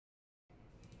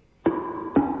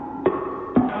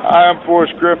I'm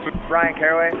Forrest Griffin. Brian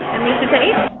Caraway. And Lisa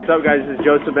Tate. What's up, guys? This is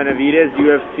Joseph Benavidez,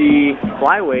 UFC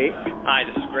flyweight. Hi,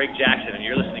 this is Greg Jackson, and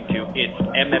you're listening to It's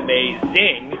MMA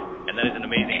Zing, and that is an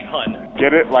amazing pun.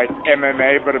 Get it? Like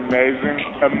MMA, but amazing?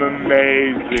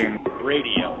 Amazing.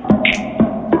 Radio.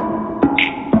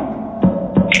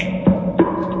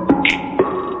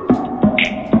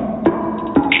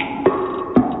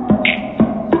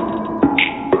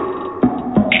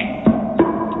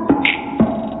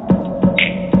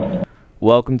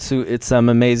 Welcome to It's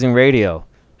Amazing Radio.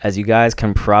 As you guys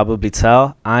can probably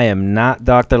tell, I am not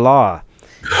Dr. Law.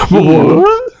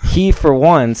 He for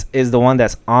once, is the one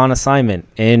that's on assignment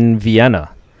in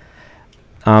Vienna.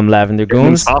 I'm Lavender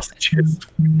Goons.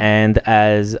 And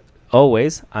as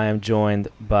always, I am joined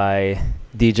by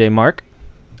DJ Mark.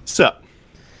 What's up?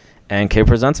 And K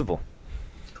Presentable.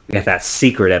 We got that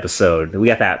secret episode. We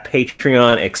got that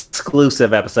Patreon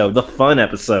exclusive episode, the fun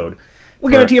episode.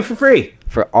 We'll give it to you for free.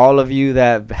 For all of you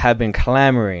that have been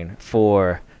clamoring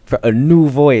for a new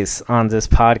voice on this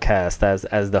podcast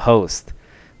as the host,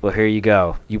 well, here you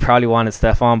go. You probably wanted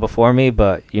Stefan before me,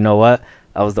 but you know what?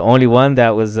 I was the only one that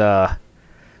was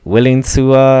willing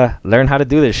to learn how to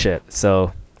do this shit.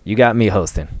 So you got me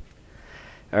hosting.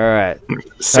 All right.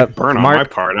 Sick burn on my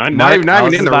part. Not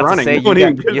even in the running.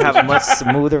 You have a much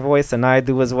smoother voice than I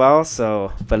do as well.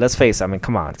 So, but let's face it. I mean,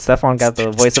 come on. Stefan got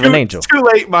the voice of an angel. Too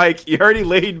late, Mike. You already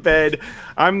laid bed.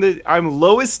 I'm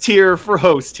lowest tier for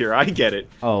host here. I get it.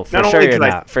 Oh, for sure you're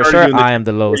not. For sure I am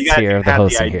the lowest tier of the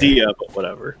hosting here. Idea, but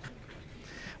whatever.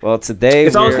 Well, today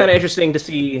it's always kind of interesting to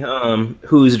see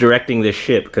who's directing this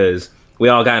ship, because we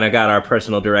all kind of got our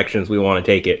personal directions we want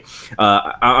to take it.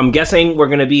 I'm guessing we're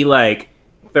gonna be like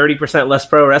 30% less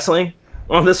pro wrestling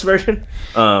on this version,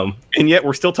 and yet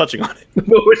we're still touching on it.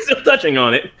 But we're still touching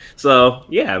on it, so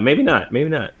yeah, maybe not.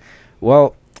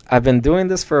 Well, I've been doing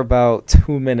this for about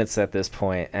 2 minutes at this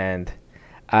point, and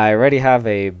I already have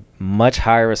a much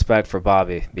higher respect for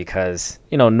Bobby, because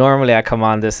normally I come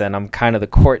on this and I'm kind of the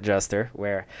court jester,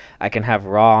 where I can have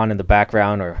Raw on in the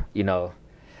background, or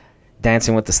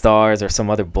Dancing with the Stars or some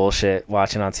other bullshit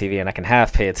watching on TV, and I can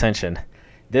half pay attention.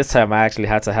 This time I actually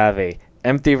had to have a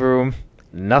empty room,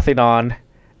 nothing on,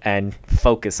 and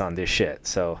focus on this shit.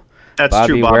 So that's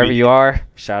Bobby, true, Bobby. Wherever you are,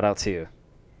 shout out to you.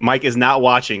 Mike is not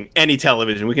watching any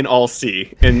television. We can all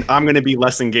see, and I'm going to be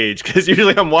less engaged because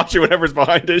usually I'm watching whatever's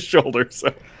behind his shoulder.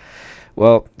 So,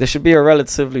 well, this should be a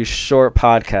relatively short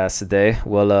podcast today.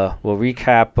 We'll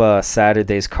recap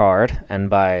Saturday's card,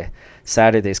 and by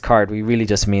Saturday's card, we really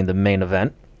just mean the main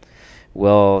event.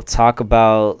 We'll talk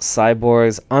about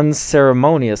Cyborg's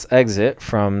unceremonious exit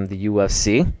from the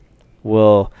UFC.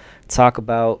 We'll talk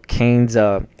about Kane's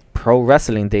pro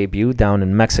wrestling debut down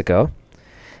in Mexico.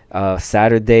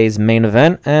 Saturday's main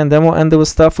event, and then we'll end it with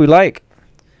stuff we like.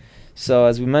 So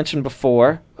as we mentioned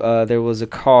before, there was a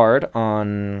card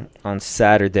on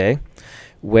Saturday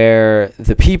where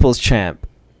the People's Champ,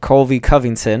 Colby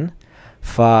Covington,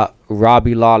 fought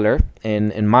Robbie Lawler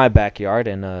in my backyard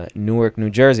in Newark, New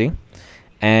Jersey.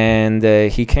 And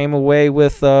he came away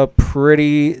with a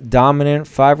pretty dominant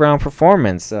 5-round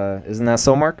performance. Isn't that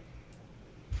so, Mark?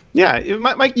 Yeah,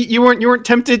 Mike, you weren't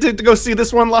tempted to go see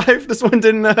this one live? This one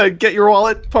didn't get your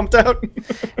wallet pumped out?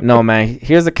 No, man.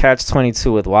 Here's a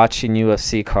catch-22 with watching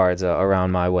UFC cards around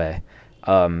my way.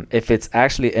 If it's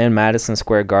actually in Madison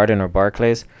Square Garden or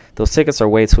Barclays, those tickets are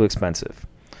way too expensive.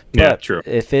 Yeah, but true.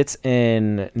 If it's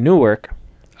in Newark,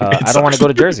 I don't want to go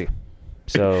to Jersey.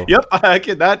 So yep, I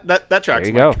get that tracks. There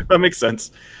you go. That makes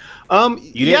sense.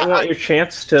 You didn't want your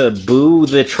chance to boo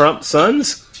the Trump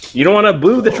sons? You don't want to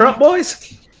boo the Trump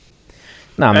boys?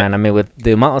 No, man. I mean, with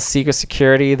the amount of secret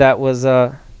security that was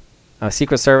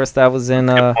Secret Service that was in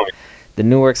the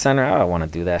Newark Center, I don't want to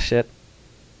do that shit.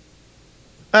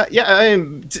 To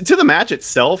the match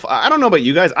itself, I don't know about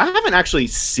you guys. I haven't actually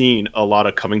seen a lot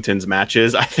of Covington's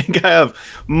matches. I think I have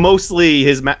mostly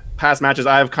his past matches.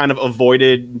 I have kind of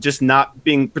avoided, just not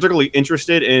being particularly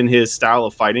interested in his style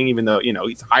of fighting, even though,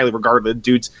 he's highly regarded.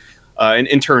 Dude's an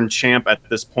intern champ at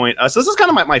this point. So this is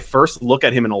kind of my first look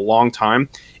at him in a long time.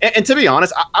 And to be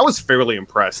honest, I was fairly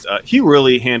impressed. He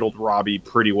really handled Robbie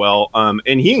pretty well.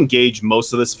 And he engaged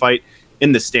most of this fight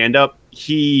in the stand-up.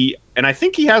 And I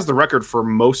think he has the record for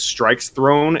most strikes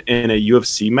thrown in a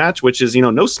UFC match, which is,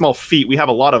 no small feat. We have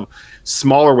a lot of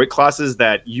smaller weight classes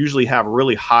that usually have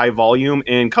really high volume,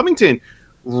 and Covington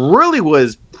really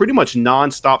was pretty much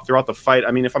nonstop throughout the fight.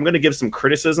 I mean, if I'm going to give some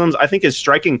criticisms, I think his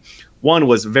striking one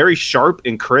was very sharp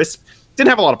and crisp. Didn't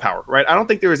have a lot of power, right? I don't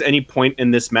think there was any point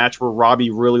in this match where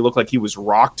Robbie really looked like he was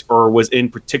rocked or was in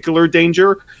particular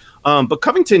danger. But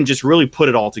Covington just really put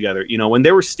it all together. When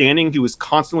they were standing, he was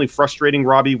constantly frustrating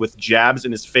Robbie with jabs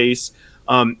in his face.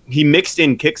 He mixed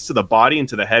in kicks to the body and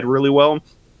to the head really well.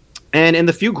 And in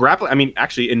the few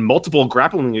actually in multiple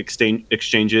grappling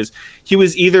exchanges, he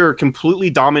was either completely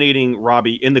dominating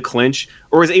Robbie in the clinch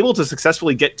or was able to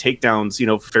successfully get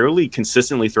takedowns, fairly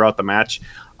consistently throughout the match.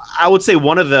 I would say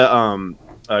one of the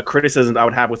criticisms I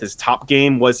would have with his top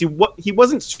game was he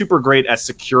wasn't super great at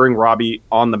securing Robbie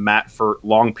on the mat for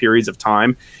long periods of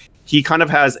time. He kind of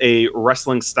has a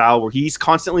wrestling style where he's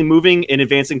constantly moving in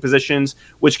advancing positions,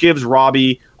 which gives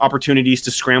Robbie opportunities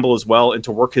to scramble as well and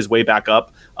to work his way back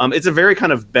up. It's a very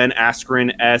kind of Ben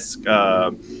Askren-esque,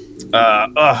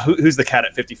 who's the cat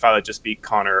at 55 that just beat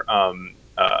Connor?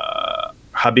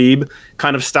 Habib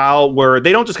kind of style, where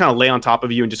they don't just kind of lay on top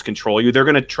of you and just control you. They're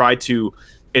going to try to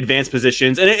advance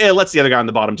positions, and it lets the other guy on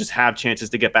the bottom just have chances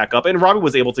to get back up. And Robbie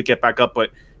was able to get back up, but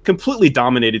completely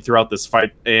dominated throughout this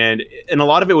fight. And a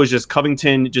lot of it was just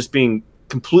Covington just being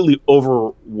completely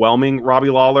overwhelming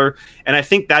Robbie Lawler. And I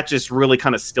think that just really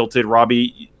kind of stilted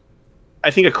Robbie.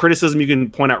 I think a criticism you can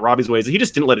point out Robbie's way is he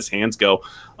just didn't let his hands go.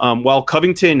 While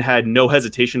Covington had no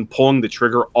hesitation pulling the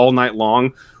trigger all night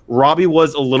long, Robbie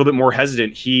was a little bit more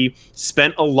hesitant. He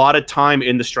spent a lot of time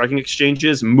in the striking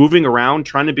exchanges, moving around,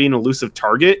 trying to be an elusive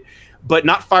target, but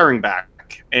not firing back,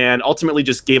 and ultimately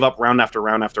just gave up round after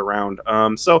round after round.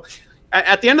 So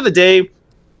at the end of the day,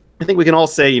 I think we can all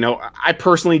say, I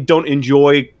personally don't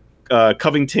enjoy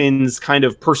Covington's kind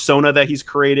of persona that he's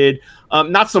created.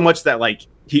 Not so much that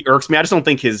he irks me. I just don't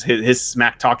think his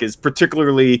smack talk is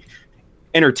particularly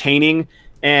entertaining,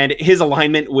 and his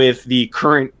alignment with the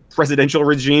current presidential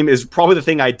regime is probably the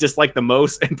thing I dislike the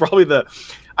most, and probably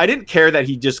I didn't care that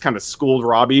he just kind of schooled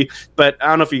Robbie, but I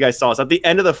don't know if you guys saw this. At the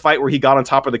end of the fight where he got on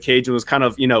top of the cage and was kind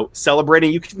of,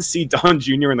 celebrating, you can see Don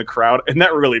Jr. in the crowd, and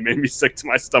that really made me sick to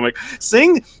my stomach.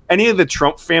 Seeing any of the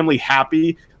Trump family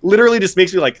happy literally just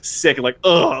makes me sick and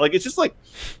ugh. It's just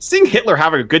seeing Hitler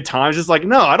having a good time. It's just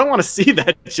no, I don't want to see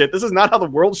that shit. This is not how the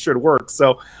world should work.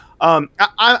 So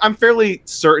I'm fairly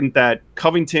certain that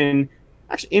Covington...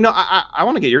 Actually, I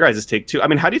want to get your guys' take too. I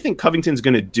mean, how do you think Covington's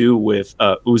going to do with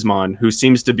Usman, who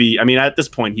seems to be, at this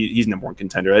point, he's number one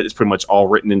contender. It's pretty much all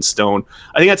written in stone.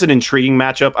 I think that's an intriguing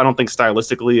matchup. I don't think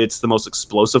stylistically it's the most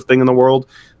explosive thing in the world,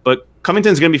 but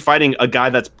Covington's going to be fighting a guy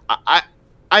that's,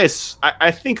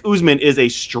 I think Usman is a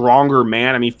stronger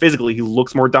man. I mean, physically, he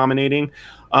looks more dominating.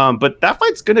 But that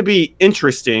fight's going to be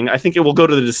interesting. I think it will go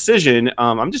to the decision.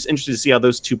 I'm just interested to see how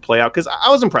those two play out, because I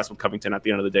was impressed with Covington at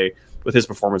the end of the day with his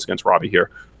performance against Robbie here.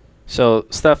 So,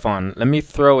 Stefan, let me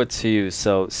throw it to you.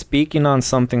 So, speaking on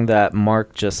something that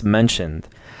Mark just mentioned,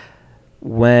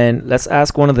 let's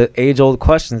ask one of the age-old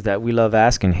questions that we love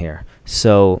asking here.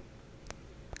 So,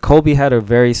 Colby had a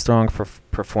very strong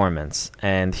performance,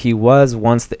 and he was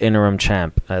once the interim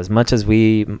champ, as much as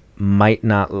we might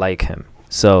not like him.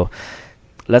 So,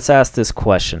 let's ask this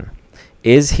question.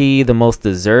 Is he the most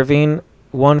deserving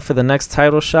one for the next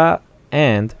title shot?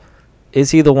 And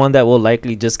is he the one that will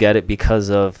likely just get it because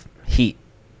of heat?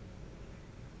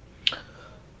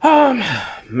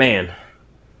 Man,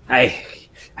 I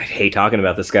hate talking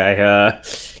about this guy,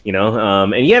 and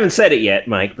you haven't said it yet,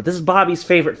 Mike, but this is Bobby's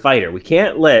favorite fighter. We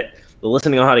can't let the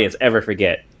listening audience ever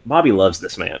forget. Bobby loves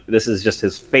this man. This is just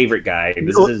his favorite guy.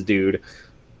 This is his dude.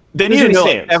 They need to know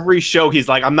every show he's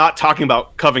I'm not talking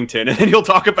about Covington, and then he'll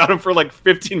talk about him for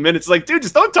 15 minutes. Dude,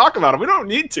 just don't talk about him. We don't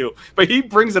need to. But he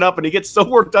brings it up, and he gets so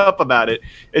worked up about it.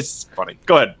 It's funny.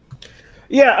 Go ahead.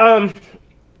 Yeah,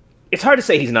 it's hard to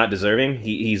say he's not deserving.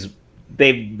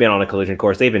 They've been on a collision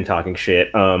course. They've been talking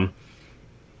shit. I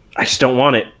just don't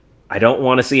want it. I don't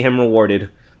want to see him rewarded.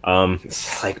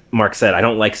 Like Mark said, I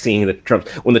don't like seeing the Trump.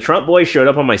 When the Trump boys showed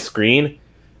up on my screen,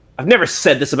 I've never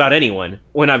said this about anyone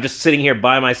when I'm just sitting here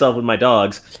by myself with my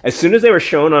dogs. As soon as they were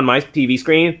shown on my TV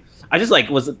screen, I just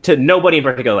was to nobody in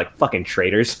particular, fucking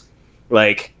traitors.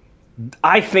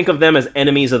 I think of them as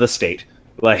enemies of the state.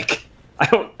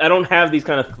 I don't have these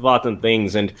kind of thoughts and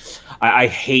things, and I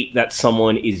hate that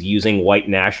someone is using white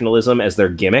nationalism as their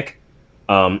gimmick.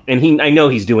 And I know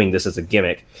he's doing this as a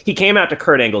gimmick. He came out to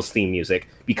Kurt Angle's theme music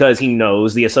because he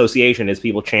knows the association is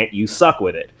people chant "You suck"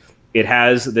 with it. It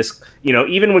has this,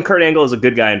 even when Kurt Angle is a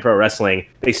good guy in pro wrestling,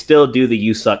 they still do the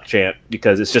 "You suck" chant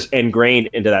because it's just ingrained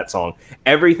into that song.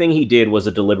 Everything he did was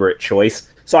a deliberate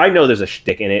choice. So I know there's a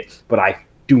shtick in it, but I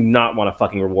do not want to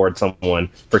fucking reward someone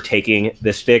for taking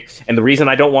this shtick. And the reason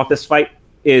I don't want this fight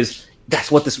is that's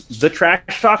what the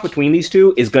trash talk between these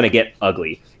two is going to get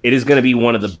ugly. It is going to be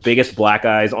one of the biggest black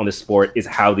eyes on the sport is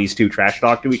how these two trash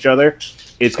talk to each other.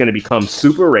 It's going to become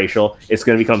super racial. It's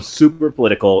going to become super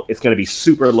political. It's going to be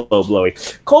super low blowy.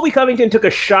 Colby Covington took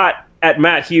a shot at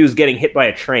Matt Hughes getting hit by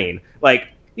a train.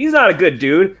 He's not a good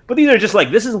dude, but these are just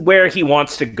this is where he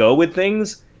wants to go with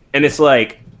things. And it's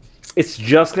like, it's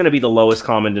just going to be the lowest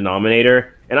common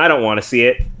denominator, and I don't want to see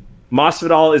it.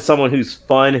 Masvidal is someone who's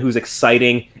fun, who's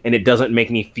exciting, and it doesn't make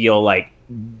me feel like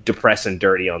depressed and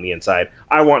dirty on the inside.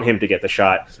 I want him to get the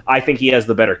shot. I think he has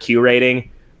the better Q rating,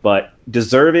 but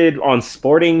deserved on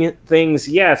sporting things,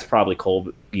 yeah, it's probably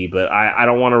Colby, but I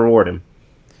don't want to reward him.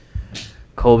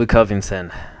 Colby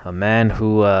Covington, a man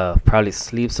who probably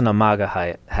sleeps in a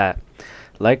MAGA hat,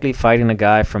 likely fighting a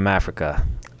guy from Africa.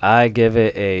 I give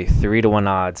it a 3-1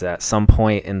 odds at some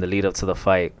point in the lead up to the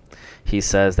fight. He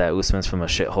says that Usman's from a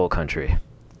shithole country.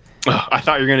 Oh, I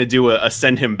thought you were going to do a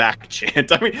send him back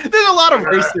chant. I mean, there's a lot of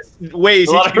racist ways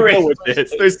he can go with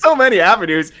this. There's so many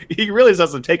avenues. He really just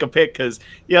has to take a pick because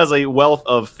he has a wealth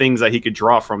of things that he could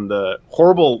draw from the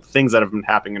horrible things that have been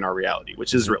happening in our reality,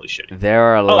 which is really shitty. There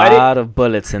are a lot of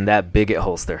bullets in that bigot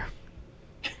holster.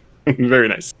 Very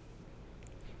nice.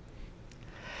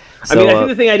 So, I mean, I think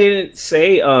the thing I didn't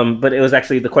say, but it was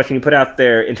actually the question you put out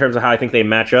there in terms of how I think they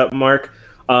match up, Mark.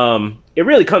 It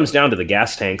really comes down to the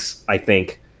gas tanks, I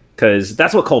think, because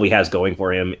that's what Colby has going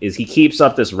for him, is he keeps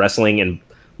up this wrestling and,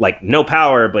 like, no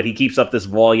power, but he keeps up this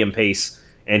volume pace,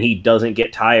 and he doesn't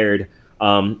get tired.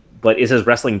 But is his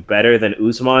wrestling better than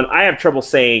Usman? I have trouble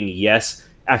saying yes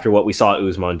after what we saw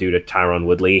Usman do to Tyron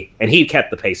Woodley, and he kept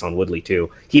the pace on Woodley,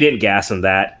 too. He didn't gas in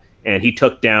that, and he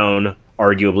took down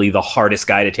arguably the hardest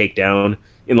guy to take down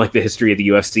in like the history of the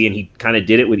UFC, and he kind of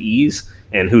did it with ease,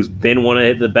 and who's been one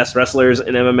of the best wrestlers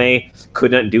in MMA,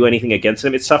 couldn't do anything against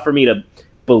him. It's tough for me to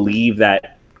believe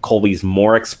that Colby's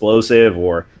more explosive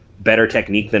or better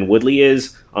technique than Woodley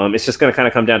is. It's just going to kind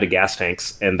of come down to gas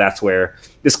tanks, and that's where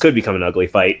this could become an ugly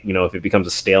fight, you know, if it becomes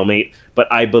a stalemate.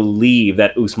 But I believe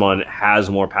that Usman has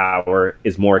more power,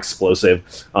 is more explosive,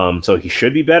 so he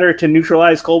should be better to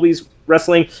neutralize Colby's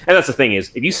wrestling. And that's the thing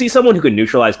is, if you see someone who can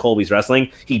neutralize Colby's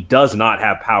wrestling, he does not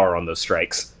have power on those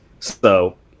strikes.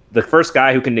 So the first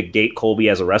guy who can negate Colby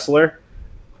as a wrestler,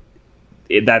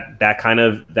 that's kind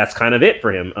of it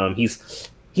for him.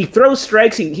 He throws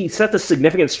strikes. He set the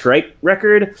significant strike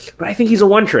record, but I think he's a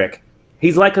one trick.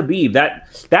 He's like Khabib.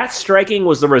 That striking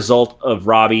was the result of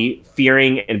Robbie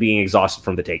fearing and being exhausted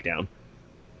from the takedown.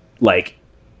 Like,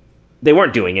 they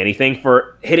weren't doing anything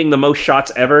for hitting the most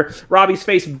shots ever. Robbie's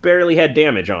face barely had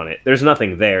damage on it. There's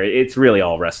nothing there. It's really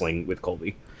all wrestling with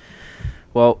Colby.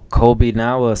 Well, Colby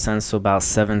now ascends to about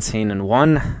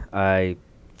 17-1. I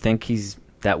think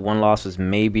that one loss was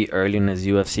maybe early in his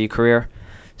UFC career.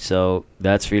 So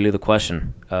that's really the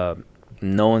question.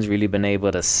 No one's really been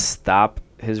able to stop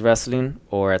his wrestling,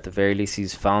 or at the very least,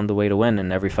 he's found a way to win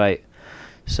in every fight.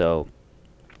 So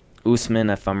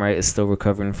Usman, if I'm right, is still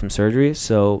recovering from surgery.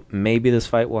 So maybe this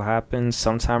fight will happen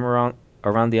sometime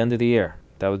around the end of the year.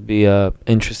 That would be a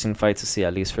interesting fight to see,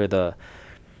 at least for the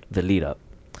lead up.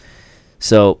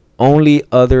 So only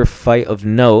other fight of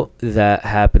note that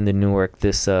happened in Newark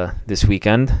this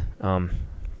weekend.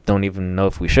 Don't even know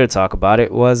if we should talk about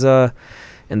it. Was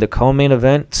in the co-main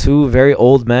event, two very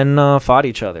old men fought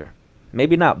each other.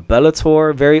 Maybe not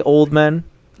Bellator very old men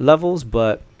levels,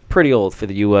 but pretty old for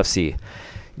the UFC.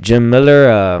 Jim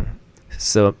Miller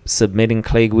submitting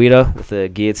Clay Guida with a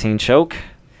guillotine choke.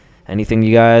 Anything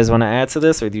you guys want to add to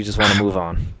this, or do you just want to move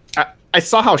on? I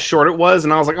saw how short it was,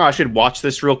 and I was like, oh, I should watch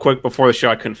this real quick before the show.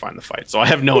 I couldn't find the fight, so I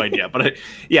have no idea. But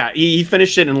yeah, he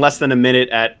finished it in less than a minute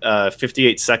at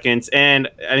 58 seconds. And,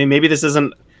 I mean, maybe this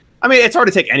isn't... I mean, it's hard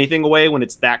to take anything away when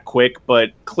it's that quick,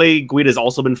 but Clay Guida's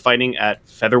also been fighting at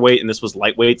featherweight, and this was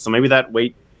lightweight, so maybe that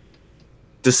weight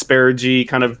disparity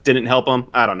kind of didn't help him.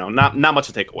 I don't know. Not much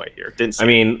to take away here. Didn't see. I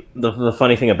mean, the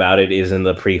funny thing about it is in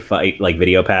the pre-fight like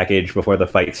video package before the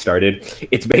fight started,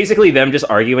 it's basically them just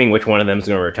arguing which one of them is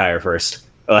going to retire first.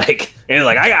 Like, and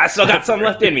like, I still got some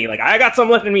left in me. Like, I got some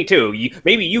left in me too.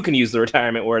 Maybe you can use the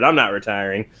retirement word. I'm not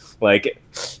retiring. Like,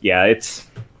 yeah, it's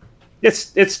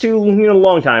two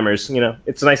long timers. You know,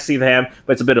 it's nice to see them,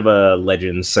 but it's a bit of a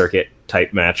Legends circuit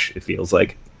type match. It feels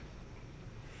like.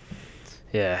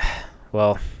 Yeah.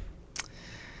 Well,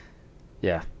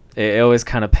 yeah, it always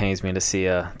kind of pains me to see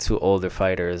two older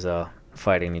fighters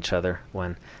fighting each other.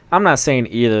 When I'm not saying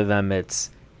either of them,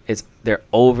 they're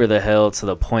over the hill to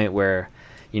the point where,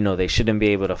 you know, they shouldn't be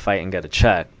able to fight and get a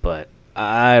check. But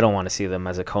I don't want to see them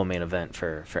as a co-main event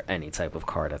for any type of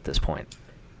card at this point.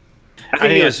 I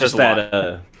think it was just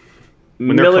that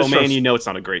when they're co-main, you know, it's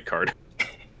not a great card.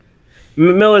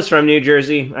 Miller's from New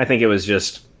Jersey. I think it was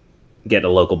just get a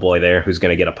local boy there who's going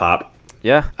to get a pop.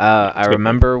 Yeah, I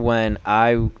remember when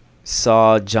I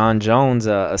saw John Jones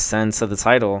ascend to the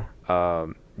title.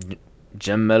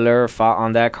 Jim Miller fought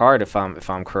on that card, if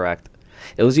I'm correct.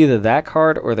 It was either that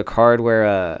card or the card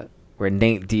where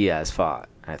Nate Diaz fought.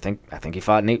 I think he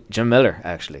fought Jim Miller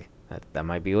actually. That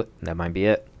might be it. That might be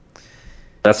it.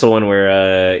 That's the one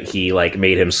where he like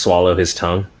made him swallow his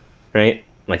tongue, right?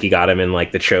 Like he got him in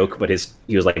like the choke, but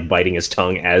he was like biting his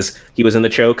tongue as he was in the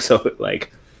choke. So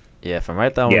like, Yeah, if I'm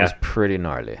right, that one was pretty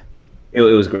gnarly. it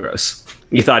was gross.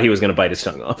 You thought he was gonna bite his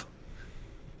tongue off.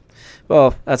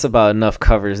 Well, that's about enough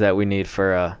covers that we need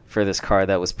for this card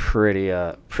that was pretty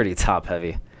top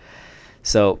heavy.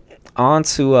 So on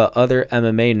to other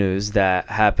MMA news that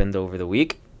happened over the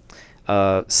week.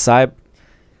 Christina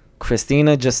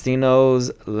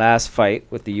Justino's last fight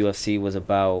with the UFC was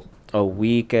about a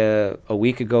week ago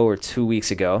or 2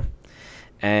 weeks ago,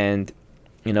 and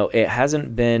it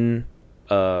hasn't been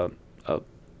a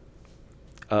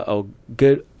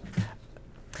good.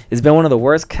 It's been one of the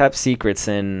worst kept secrets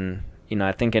in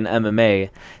I think in MMA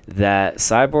that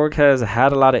Cyborg has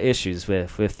had a lot of issues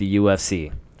with the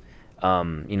UFC.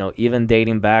 Even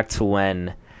dating back to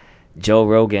when on Joe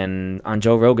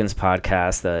Rogan's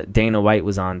podcast, Dana White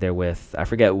was on there with, I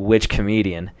forget which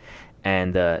comedian,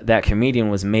 and that comedian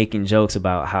was making jokes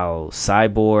about how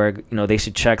Cyborg, they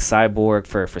should check Cyborg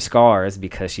for scars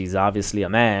because she's obviously a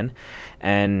man,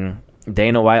 and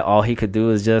Dana White, all he could do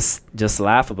is just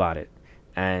laugh about it.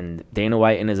 And Dana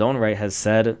White in his own right has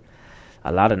said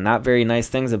a lot of not very nice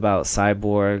things about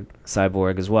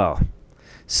Cyborg as well.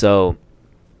 So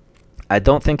I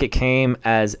don't think it came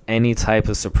as any type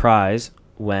of surprise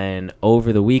when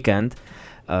over the weekend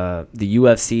the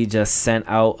UFC just sent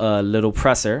out a little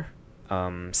presser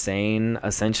saying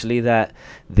essentially that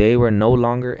they were no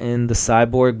longer in the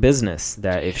Cyborg business,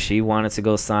 that if she wanted to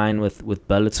go sign with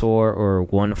Bellator or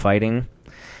One Fighting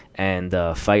and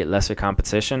fight lesser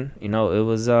competition, it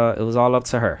was all up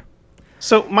to her.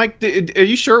 So, Mike, are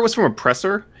you sure it was from a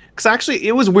presser? Because actually,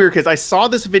 it was weird because I saw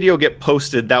this video get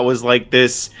posted that was like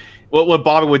this, what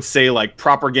Bobby would say, like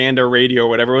propaganda radio or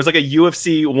whatever. It was like a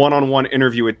UFC one-on-one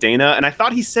interview with Dana, and I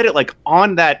thought he said it like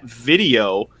on that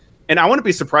video. And I wouldn't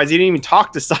be surprised he didn't even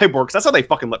talk to Cyborg, because that's how they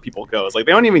fucking let people go. It's like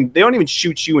they don't even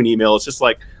shoot you an email. It's just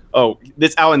like, oh,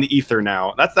 it's out in the ether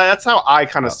now. That's how I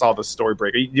kind of saw the story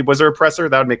break. Was there a presser?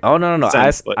 That would make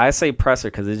sense. I say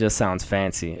presser because it just sounds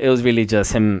fancy. It was really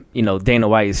just him, Dana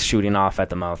White is shooting off at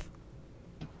the mouth.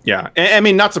 Yeah, I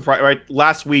mean, not surprised, right?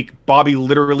 Last week, Bobby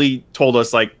literally told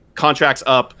us, like, contract's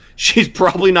up. She's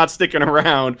probably not sticking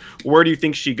around. Where do you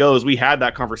think she goes? We had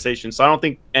that conversation. So I don't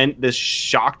think this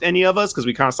shocked any of us because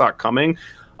we kind of saw it coming.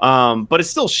 But it's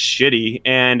still shitty.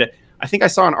 And I think I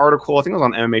saw an article, I think it was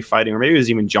on MMA Fighting, or maybe it was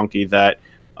even Junkie, that,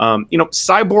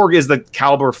 Cyborg is the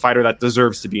caliber of fighter that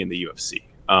deserves to be in the UFC.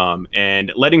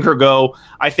 And letting her go,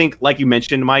 I think, like you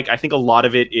mentioned, Mike, I think a lot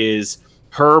of it is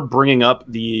her bringing up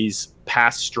these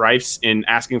past strifes and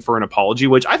asking for an apology,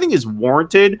 which I think is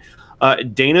warranted.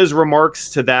 Dana's remarks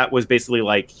to that was basically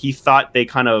like he thought they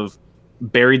kind of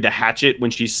buried the hatchet when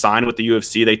she signed with the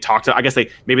UFC. They talked to, I guess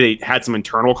maybe they had some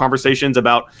internal conversations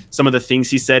about some of the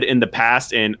things he said in the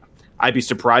past, and I'd be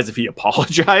surprised if he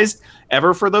apologized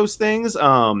ever for those things.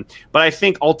 But I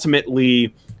think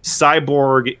ultimately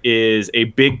Cyborg is a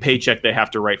big paycheck they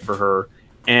have to write for her.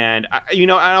 And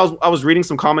I was reading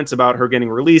some comments about her getting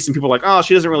released, and people were like, oh,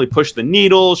 she doesn't really push the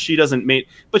needle. She doesn't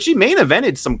but she main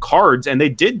evented some cards, and they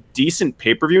did decent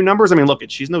pay-per-view numbers. I mean, look,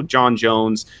 she's no John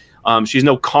Jones, she's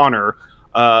no Connor,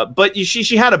 but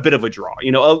she had a bit of a draw.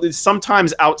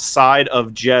 Sometimes outside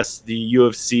of just the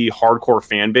UFC hardcore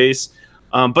fan base.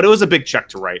 But it was a big check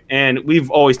to write, and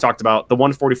we've always talked about the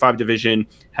 145 division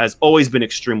has always been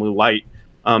extremely light.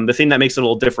 The thing that makes it a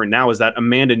little different now is that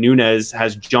Amanda Nunes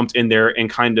has jumped in there and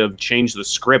kind of changed the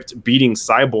script, beating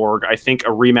Cyborg. I think a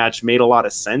rematch made a lot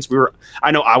of sense. I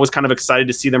know I was kind of excited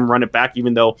to see them run it back,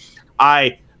 even though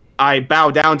I bow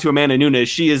down to Amanda Nunes.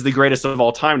 She is the greatest of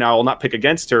all time now. I will not pick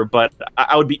against her, but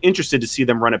I would be interested to see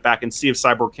them run it back and see if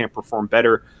Cyborg can't perform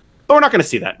better. But we're not going to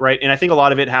see that, right? And I think a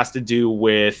lot of it has to do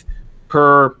with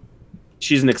her.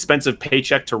 She's an expensive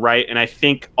paycheck to write, and I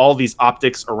think all these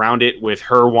optics around it with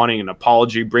her wanting an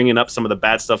apology, bringing up some of the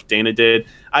bad stuff Dana did,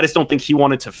 I just don't think he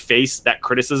wanted to face that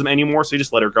criticism anymore, so he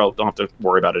just let her go. Don't have to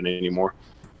worry about it anymore.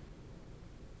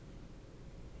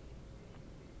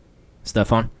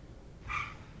 Stefan?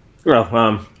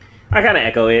 Well, I kind of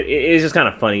echo it. It's just kind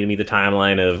of funny to me, the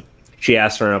timeline of she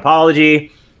asked for an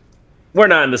apology. We're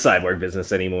not in the Cyborg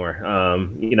business anymore.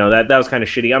 That was kind of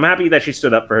shitty. I'm happy that she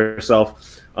stood up for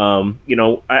herself.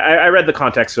 I read the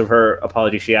context of her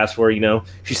apology she asked for.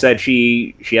 She said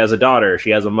she has a daughter, she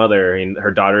has a mother, and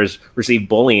her daughter's received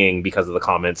bullying because of the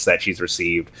comments that she's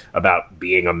received about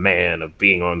being a man, of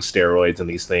being on steroids and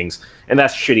these things. And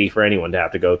that's shitty for anyone to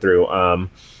have to go through.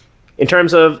 In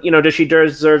terms of, does she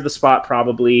deserve the spot?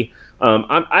 Probably.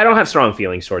 I don't have strong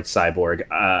feelings towards Cyborg.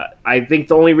 I think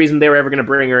the only reason they were ever going to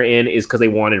bring her in is because they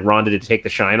wanted Ronda to take the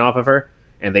shine off of her,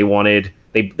 and they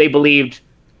believed.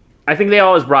 I think they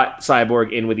always brought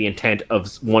Cyborg in with the intent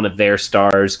of one of their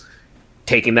stars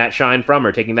taking that shine from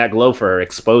her, taking that glow for her,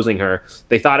 exposing her.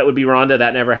 They thought it would be Ronda.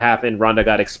 That never happened. Ronda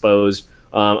got exposed.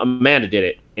 Amanda did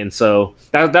it. And so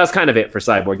that was kind of it for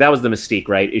Cyborg. That was the mystique,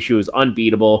 right? She was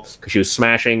unbeatable because she was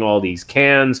smashing all these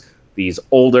cans, these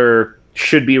older,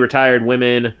 should-be retired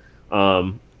women.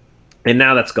 And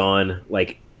now that's gone.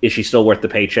 Like, is she still worth the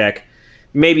paycheck?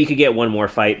 Maybe you could get one more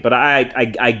fight, but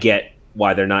I get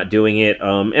why they're not doing it.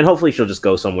 And hopefully she'll just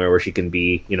go somewhere where she can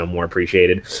be, more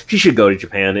appreciated. She should go to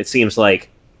Japan. It seems like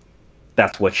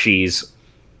that's what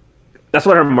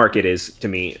her market is to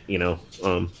me,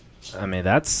 I mean,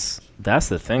 that's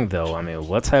the thing, though. I mean,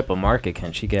 what type of market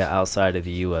can she get outside of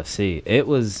the UFC? It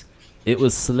was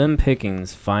slim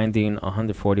pickings finding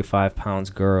 145 pounds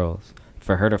girls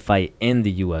for her to fight in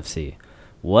the UFC.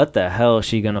 What the hell is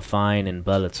she gonna find in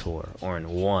Bellator or in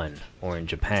ONE or in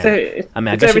Japan?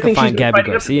 I guess she can find Gabby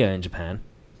Garcia in Japan.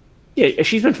 Yeah,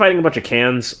 she's been fighting a bunch of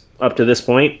cans up to this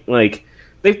point. Like,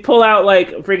 they've pulled out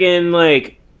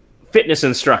friggin' fitness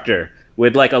instructor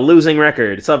with a losing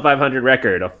record, sub 500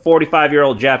 record, a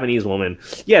 45-year-old Japanese woman.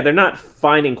 Yeah, they're not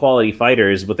finding quality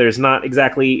fighters, but it's not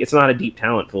a deep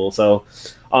talent pool. So,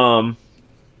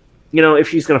 if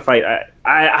she's gonna fight,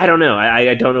 I don't know.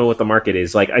 I don't know what the market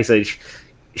is. Like I said,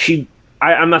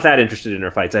 I'm not that interested in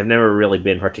her fights. I've never really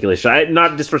been particularly shy.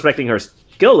 Not disrespecting her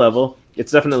skill level.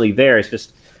 It's definitely there. It's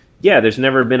just, there's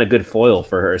never been a good foil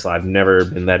for her, so I've never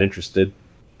been that interested.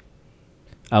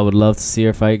 I would love to see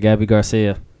her fight Gabby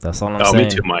Garcia. That's all I'm saying. Me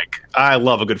too, Mike. I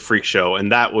love a good freak show,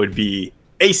 and that would be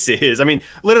aces. I mean,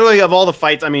 literally of all the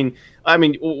fights, I mean,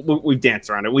 we've danced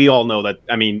around it. We all know that.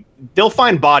 I mean, they'll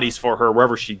find bodies for her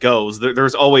wherever she goes.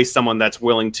 There's always someone that's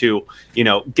willing to,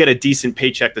 get a decent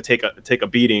paycheck to take a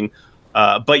beating.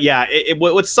 But yeah,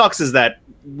 what sucks is that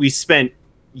we spent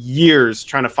years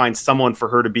trying to find someone for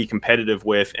her to be competitive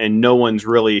with, and no one's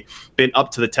really been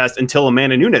up to the test until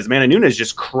Amanda Nunes. Amanda Nunes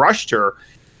just crushed her,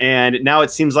 and now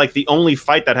it seems like the only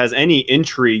fight that has any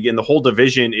intrigue in the whole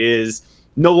division is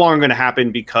no longer going to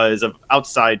happen because of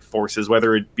outside forces,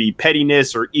 whether it be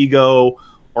pettiness or ego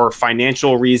or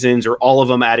financial reasons or all of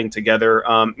them adding together.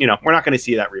 We're not going to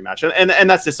see that rematch, and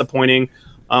that's disappointing.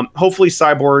 Hopefully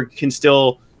Cyborg can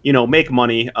still, make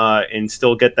money and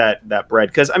still get that bread.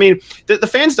 Because, I mean, the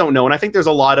fans don't know, and I think there's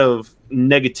a lot of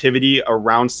negativity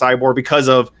around Cyborg because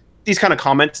of these kind of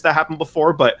comments that happened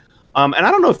before. But and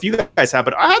I don't know if you guys have,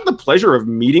 but I had the pleasure of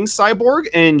meeting Cyborg,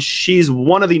 and she's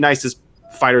one of the nicest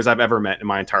fighters I've ever met in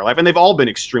my entire life, and they've all been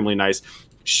extremely nice.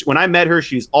 When I met her,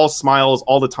 she's all smiles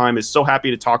all the time, is so happy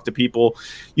to talk to people.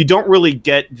 You don't really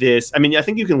get this. I mean, I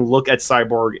think you can look at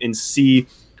Cyborg and see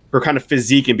her kind of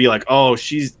physique and be like, oh,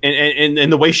 she's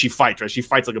and the way she fights, right? She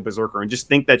fights like a berserker, and just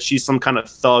think that she's some kind of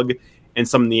thug and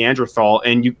some Neanderthal,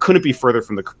 and you couldn't be further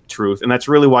from the truth. And that's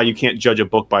really why you can't judge a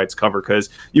book by its cover, because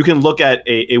you can look at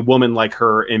a woman like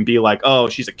her and be like, oh,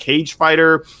 she's a cage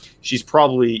fighter. She's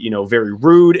probably, very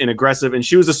rude and aggressive, and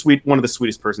she was one of the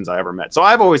sweetest persons I ever met. So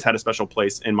I've always had a special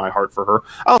place in my heart for her.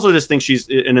 I also just think she's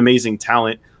an amazing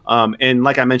talent. And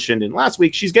like I mentioned in last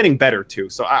week, she's getting better too.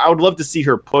 So I would love to see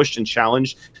her pushed and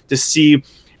challenged to see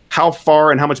how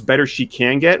far and how much better she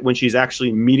can get when she's actually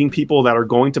meeting people that are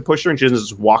going to push her and she doesn't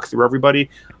just walk through everybody.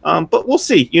 But we'll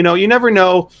see. You never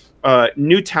know.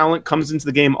 New talent comes into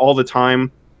the game all the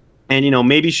time. And,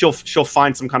 maybe she'll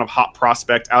find some kind of hot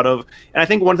prospect out of. And I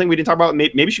think one thing we didn't talk about,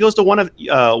 maybe she goes to ONE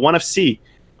FC.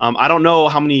 I don't know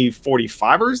how many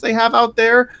 45ers they have out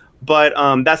there, but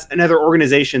that's another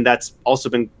organization that's also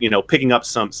been, picking up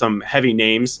some heavy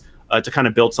names to kind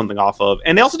of build something off of.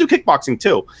 And they also do kickboxing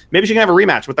too. Maybe she can have a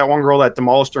rematch with that one girl that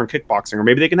demolished her in kickboxing, or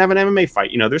maybe they can have an MMA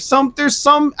fight. There's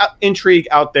some intrigue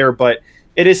out there, but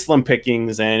it is slim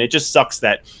pickings, and it just sucks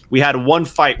that we had one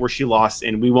fight where she lost,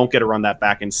 and we won't get to run that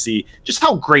back and see just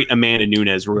how great Amanda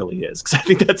Nunes really is, because I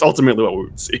think that's ultimately what we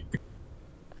would see.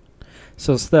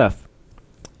 So, Steph,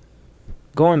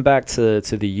 going back to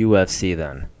the UFC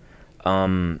then,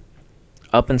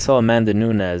 up until Amanda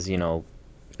Nunes,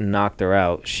 knocked her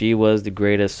out, she was the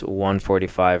greatest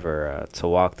 145er to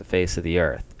walk the face of the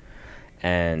earth.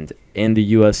 And in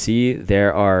the UFC,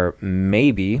 there are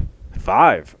maybe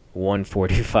 5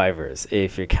 145ers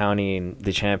if you're counting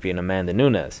the champion Amanda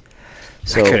Nunes.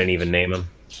 So I couldn't even name him.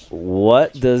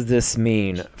 What does this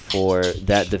mean for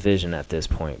that division at this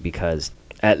point? Because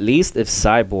at least if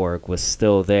Cyborg was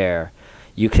still there,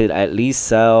 you could at least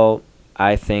sell,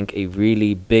 I think, a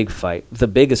really big fight, the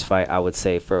biggest fight I would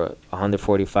say for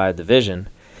 145 division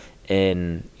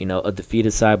in, a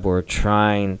defeated Cyborg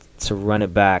trying to run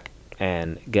it back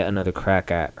and get another crack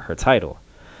at her title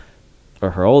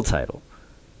or her old title.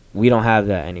 We don't have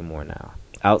that anymore now.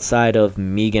 Outside of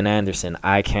Megan Anderson,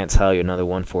 I can't tell you another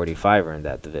 145er in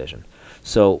that division.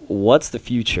 So what's the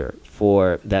future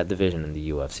for that division in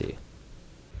the UFC?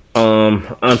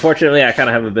 Unfortunately, I kind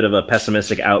of have a bit of a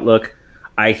pessimistic outlook.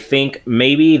 I think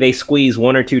maybe they squeeze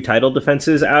 1 or 2 title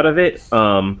defenses out of it.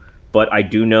 But I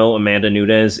do know Amanda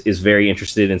Nunes is very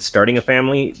interested in starting a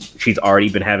family. She's already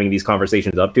been having these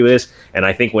conversations up to this. And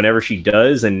I think whenever she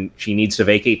does and she needs to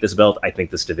vacate this belt, I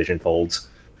think this division folds.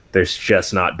 There's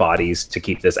just not bodies to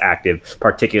keep this active,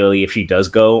 particularly if she does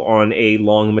go on a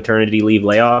long maternity leave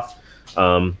layoff.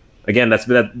 Again,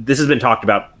 this has been talked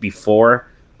about before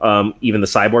even the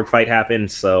Cyborg fight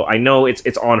happened. So I know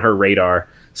it's on her radar.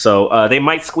 So they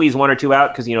might squeeze 1 or 2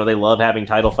 out because, they love having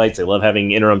title fights. They love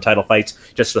having interim title fights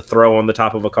just to throw on the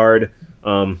top of a card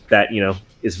that,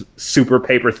 is super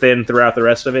paper thin throughout the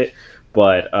rest of it.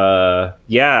 But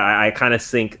I kind of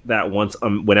think that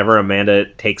whenever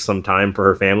Amanda takes some time for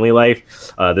her family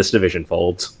life, this division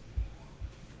folds.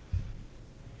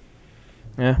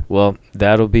 Yeah, well,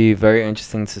 that'll be very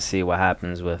interesting to see what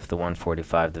happens with the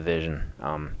 145 division.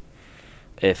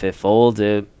 If it folds,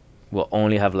 it will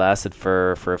only have lasted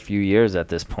for a few years at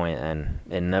this point, and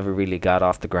it never really got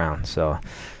off the ground. So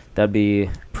that'd be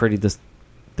pretty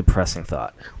depressing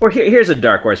thought. Or here's a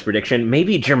dark horse prediction.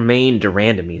 Maybe Jermaine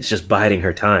Durandamy is just biding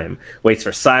her time. Waits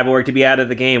for Cyborg to be out of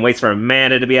the game, waits for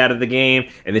Amanda to be out of the game,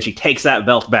 and then she takes that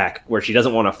belt back where she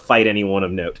doesn't want to fight anyone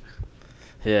of note.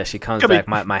 Yeah, she comes back.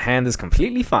 My hand is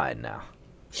completely fine now.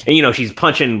 And, she's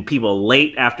punching people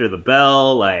late after the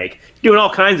bell, like doing all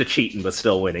kinds of cheating, but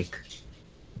still winning.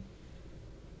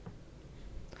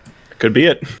 Could be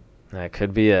it. That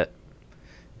could be it.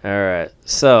 All right.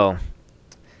 So,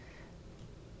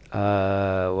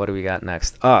 what do we got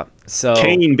next? So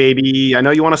Kane, baby. I know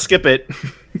you want to skip it.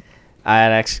 I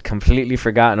had actually completely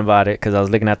forgotten about it because I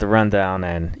was looking at the rundown,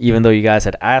 and even though you guys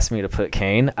had asked me to put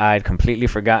Kane, I'd completely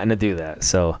forgotten to do that.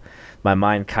 So my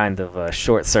mind kind of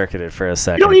short-circuited for a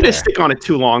second. You don't need to stick on it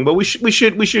too long, but we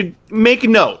should make a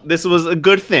note. This was a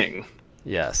good thing.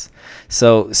 Yes.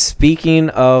 So speaking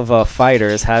of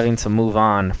fighters having to move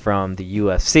on from the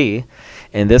UFC,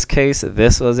 in this case,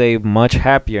 this was a much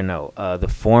happier note. The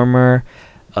former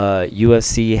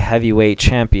UFC heavyweight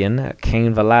champion,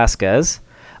 Cain Velasquez,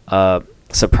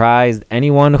 surprised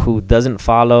anyone who doesn't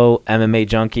follow MMA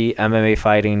Junkie, MMA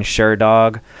Fighting,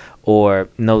 Sherdog, or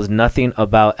knows nothing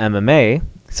about MMA,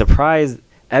 surprised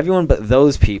everyone but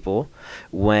those people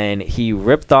when he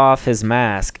ripped off his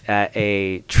mask at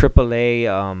a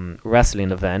AAA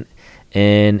wrestling event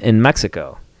in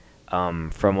Mexico.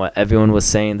 From what everyone was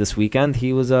saying this weekend,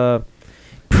 he was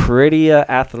pretty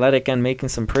athletic and making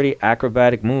some pretty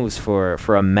acrobatic moves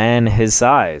for a man his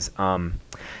size.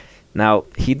 Now,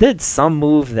 he did some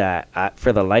move that,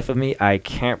 for the life of me, I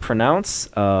can't pronounce.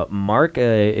 Mark,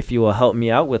 if you will help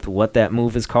me out with what that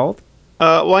move is called.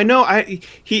 Well, I know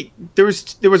there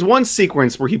was one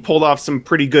sequence where he pulled off some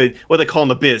pretty good, what they call in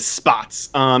the biz, spots.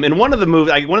 And one of the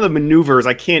maneuvers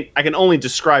I can only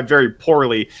describe very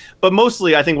poorly, but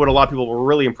mostly I think what a lot of people were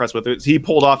really impressed with is he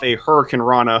pulled off a Hurricane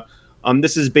Rana.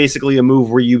 This is basically a move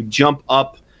where you jump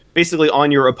up basically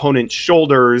on your opponent's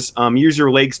shoulders, use your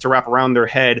legs to wrap around their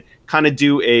head, kind of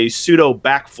do a pseudo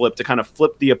backflip to kind of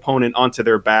flip the opponent onto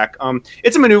their back.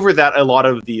 It's a maneuver that a lot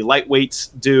of the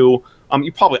lightweights do.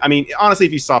 Honestly,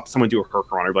 if you saw someone do a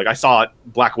Hurricane Rana, like I saw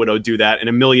Black Widow do that, and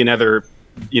a million other,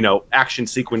 action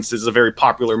sequences, is a very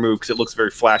popular move because it looks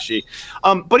very flashy.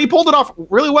 But he pulled it off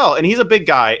really well, and he's a big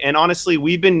guy. And honestly,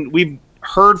 we've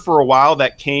heard for a while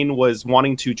that Kane was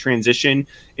wanting to transition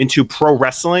into pro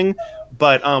wrestling,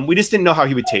 but we just didn't know how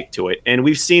he would take to it. And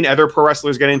we've seen other pro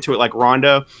wrestlers get into it, like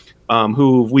Ronda,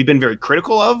 who we've been very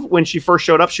critical of when she first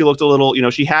showed up. She looked a little,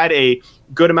 she had a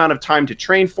good amount of time to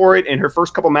train for it, and her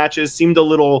first couple matches seemed a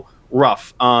little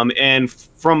rough. And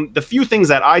from the few things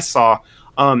that I saw,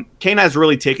 Kane has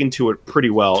really taken to it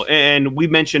pretty well. And we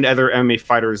mentioned other MMA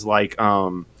fighters like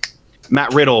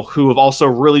Matt Riddle, who have also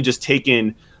really just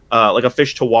taken like a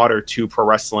fish to water to pro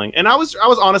wrestling. And I was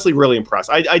honestly really impressed.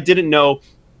 I didn't know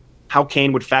how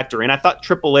Kane would factor in. I thought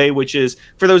AAA, which is,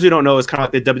 for those who don't know, is kind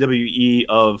of like the WWE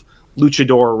of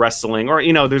luchador wrestling, or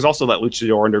there's also that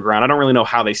luchador underground. I don't really know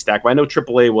how they stack, but I know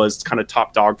AAA was kind of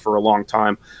top dog for a long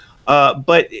time.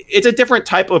 But it's a different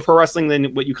type of pro wrestling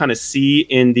than what you kind of see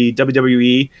in the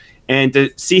WWE, and to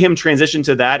see him transition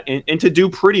to that and to do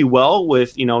pretty well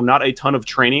with not a ton of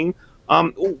training,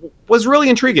 was really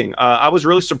intriguing. I was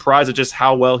really surprised at just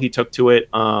how well he took to it.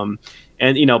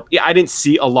 And, yeah, I didn't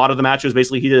see a lot of the matches.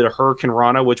 Basically, he did a Hurricane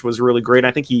Rana, which was really great.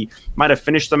 I think he might have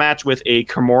finished the match with a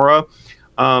Kimura.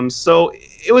 So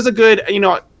it was a good,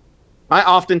 one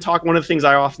of the things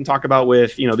I often talk about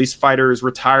with, these fighters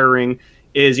retiring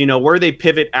is, where they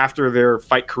pivot after their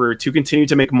fight career to continue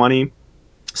to make money,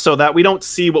 so that we don't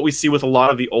see what we see with a lot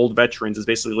of the old veterans is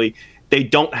basically they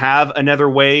don't have another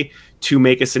way to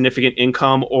make a significant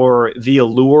income, or the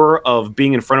allure of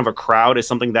being in front of a crowd is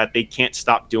something that they can't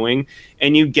stop doing.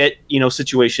 And you get,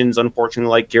 situations, unfortunately,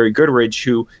 like Gary Goodridge,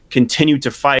 who continued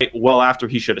to fight well after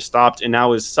he should have stopped and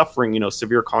now is suffering,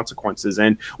 severe consequences.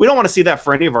 And we don't want to see that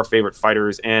for any of our favorite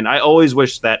fighters. And I always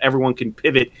wish that everyone can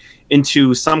pivot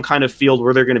into some kind of field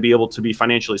where they're going to be able to be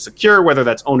financially secure, whether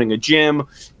that's owning a gym,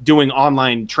 doing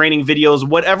online training videos,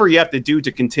 whatever you have to do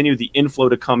to continue the inflow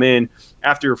to come in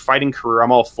after your fighting career.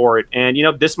 I'm all for it. And,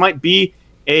 this might be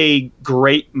a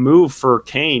great move for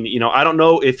Kane. I don't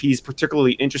know if he's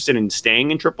particularly interested in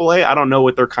staying in AAA. I don't know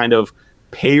what their kind of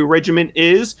pay regimen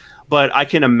is, but I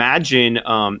can imagine,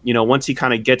 once he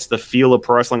kind of gets the feel of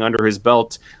pro wrestling under his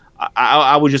belt,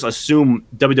 I would just assume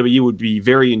WWE would be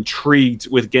very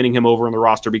intrigued with getting him over on the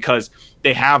roster because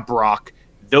they have Brock.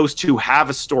 Those two have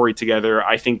a story together.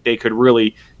 I think they could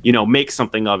really, make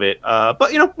something of it.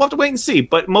 But, we'll have to wait and see.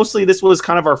 But mostly this was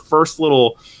kind of our first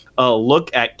little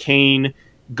look at Kane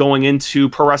going into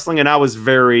pro wrestling, and I was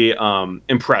very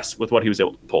impressed with what he was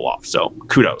able to pull off. So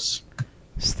kudos.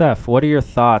 Steph, what are your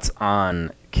thoughts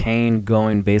on Kane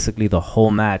going basically the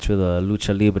whole match with a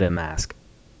Lucha Libre mask?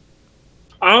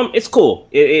 It's cool.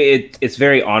 It's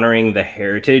very honoring the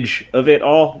heritage of it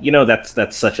all.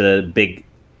 That's such a big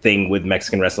thing with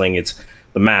Mexican wrestling. It's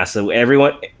the mask. So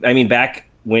everyone, back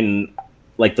when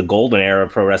like the golden era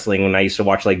of pro wrestling, when I used to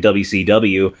watch like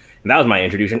WCW, and that was my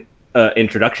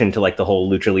introduction to like the whole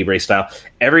Lucha Libre style.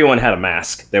 Everyone had a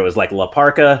mask. There was like La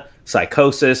Parca,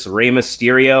 Psychosis, Rey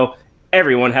Mysterio.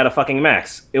 Everyone had a fucking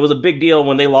mask. It was a big deal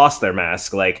when they lost their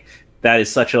mask. Like, that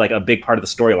is such a big part of the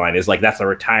storyline, is like that's a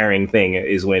retiring thing,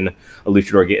 is when a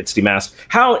luchador gets demasked.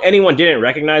 How anyone didn't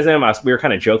recognize him, we were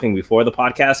kind of joking before the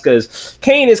podcast, because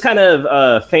Kane is kind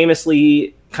of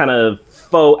famously kind of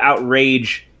faux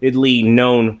outragedly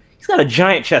known. He's got a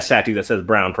giant chest tattoo that says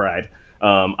Brown Pride.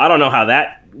 I don't know how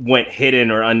that went hidden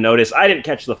or unnoticed. I didn't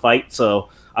catch the fight, so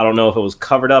I don't know if it was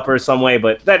covered up or some way,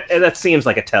 but that seems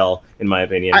like a tell, in my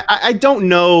opinion. I don't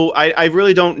know. I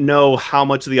really don't know how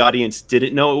much of the audience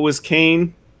didn't know it was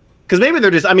Kane. Because maybe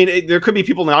they're just, there could be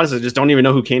people in the audience that just don't even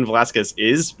know who Cain Velasquez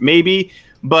is, maybe.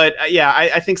 But yeah,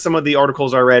 I think some of the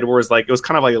articles I read were like it was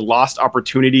kind of like a lost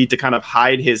opportunity to kind of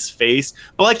hide his face.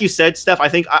 But like you said, Steph, I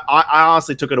think I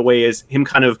honestly took it away as him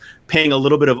kind of paying a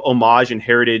little bit of homage and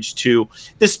heritage to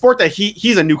this sport that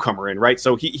he's a newcomer in, right?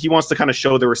 So he wants to kind of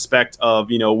show the respect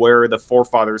of, where the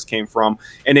forefathers came from.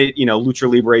 And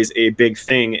Lucha Libre is a big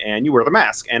thing, and you wear the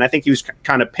mask. And I think he was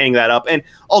kind of paying that up. And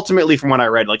ultimately, from what I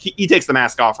read, like he takes the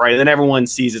mask off, right? And then everyone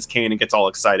sees it's Kane and gets all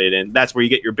excited. And that's where you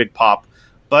get your big pop.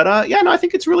 But I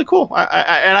think it's really cool.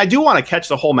 I do want to catch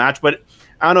the whole match, but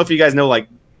I don't know if you guys know, like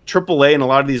AAA and a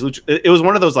lot of these, it was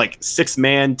one of those like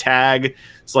 6-man tag.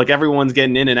 So like everyone's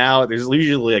getting in and out. There's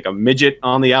usually like a midget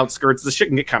on the outskirts. This shit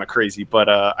can get kind of crazy, but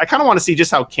I kind of want to see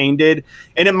just how Kane did.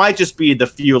 And it might just be the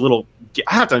few little,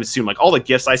 I have to assume like all the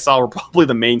gifts I saw were probably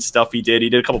the main stuff he did. He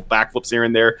did a couple backflips here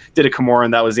and there, did a Kimura,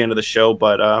 and that was the end of the show.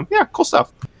 But yeah, cool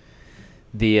stuff.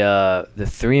 The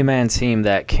 3-man team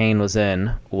that Kane was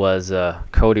in was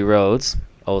Cody Rhodes,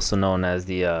 also known as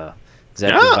the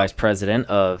executive vice president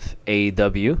of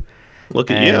AEW.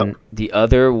 Look at you. The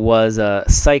other was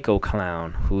Psycho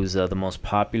Clown, who's the most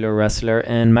popular wrestler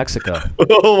in Mexico.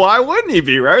 Why wouldn't he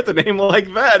be, right? With a name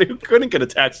like that, who couldn't get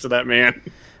attached to that man?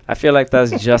 I feel like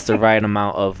that's just the right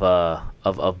amount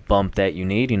of bump that you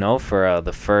need, for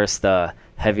the first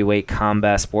heavyweight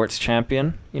combat sports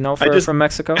champion, from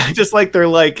Mexico. I just like they're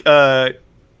like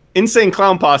Insane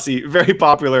Clown Posse, very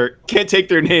popular. Can't take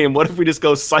their name. What if we just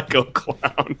go Psycho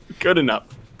Clown? Good enough.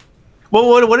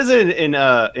 Well, what is it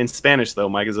in Spanish though,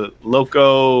 Mike? Is it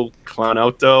Loco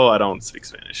Clownauto? I don't speak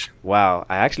Spanish. Wow,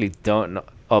 I actually don't know.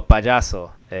 Oh,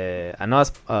 payaso. I know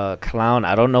it's clown.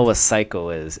 I don't know what psycho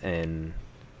is in.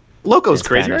 Loco's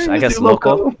crazy. Right? I guess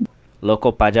loco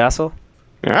payaso.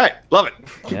 All right, love it.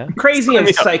 Yeah. Crazy and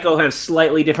psycho have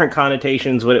slightly different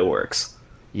connotations, but it works.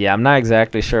 Yeah, I'm not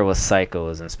exactly sure what psycho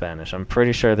is in Spanish. I'm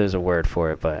pretty sure there's a word for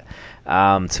it, but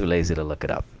I'm too lazy to look it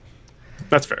up.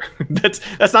 That's fair.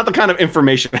 That's not the kind of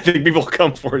information I think people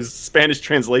come for, is Spanish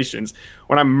translations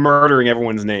when I'm murdering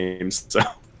everyone's names. So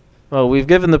Well, we've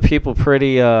given the people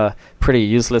pretty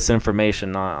useless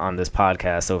information on this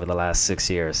podcast over the last 6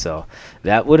 years, so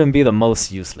that wouldn't be the most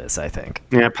useless, I think.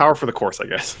 Yeah, power for the course, I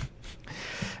guess.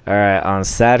 All right, on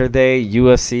Saturday,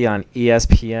 UFC on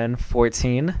ESPN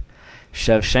 14,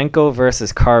 Shevchenko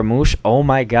versus Carmouche. Oh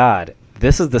my God,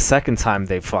 this is the second time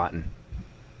they've fought.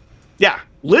 Yeah,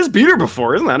 Liz beat her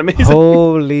before. Isn't that amazing?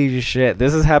 Holy shit,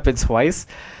 this has happened twice?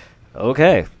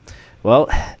 Okay, well,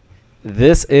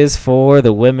 this is for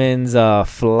the women's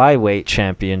flyweight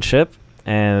championship,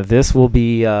 and this will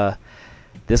be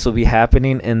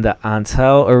happening in the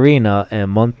Antel Arena in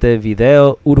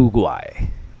Montevideo, Uruguay.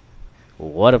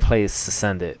 What a place to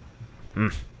send it.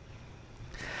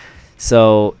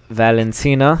 So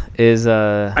Valentina is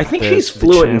I think she's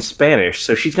fluent in Spanish,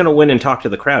 so she's gonna win and talk to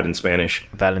the crowd in Spanish.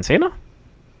 Valentina?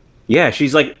 Yeah,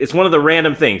 she's like, it's one of the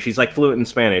random things. She's like fluent in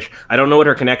Spanish. I don't know what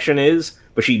her connection is,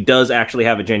 but she does actually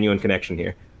have a genuine connection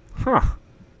here. Huh.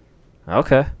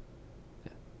 Okay.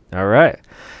 All right.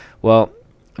 Well,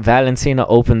 Valentina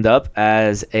opened up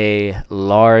as a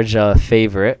large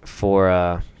favorite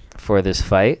for this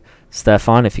fight.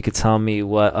 Stefan, if you could tell me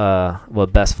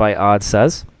what best fight odds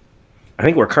says. I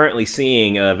think we're currently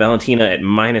seeing Valentina at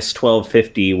minus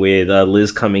 1250 with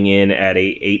Liz coming in at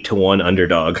a 8-1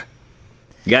 underdog.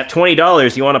 You got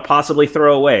 $20 you want to possibly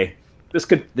throw away. This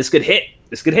could hit.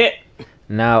 This could hit.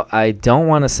 Now, I don't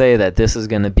want to say that this is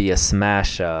going to be a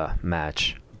smash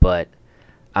match, but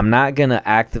I'm not going to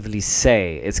actively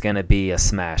say it's going to be a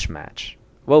smash match.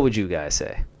 What would you guys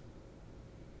say?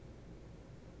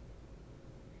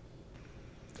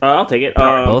 I'll take it.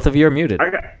 Both of you are muted.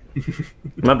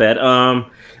 My bad.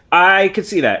 I could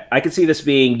see that. I could see this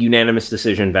being unanimous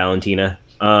decision, Valentina.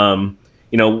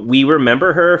 We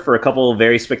remember her for a couple of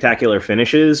very spectacular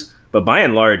finishes, but by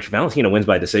and large, Valentina wins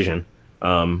by decision.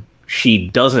 She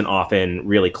doesn't often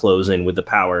really close in with the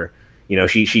power.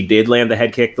 She did land the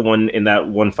head kick, the one in that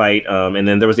one fight, and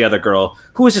then there was the other girl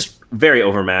who was just very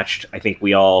overmatched. I think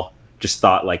we all just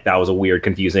thought like that was a weird,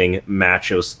 confusing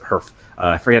match. It was her.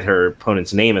 I forget her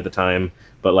opponent's name at the time,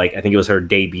 but I think it was her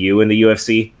debut in the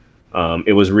UFC.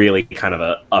 It was really kind of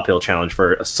an uphill challenge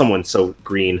for someone so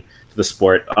green to the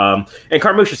sport. And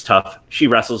Carmouche is tough. She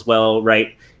wrestles well,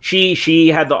 right? She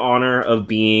had the honor of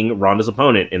being Ronda's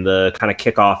opponent in the kind of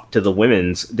kickoff to the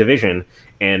women's division.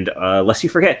 And lest you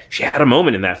forget, she had a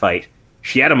moment in that fight.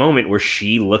 She had a moment where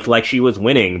she looked like she was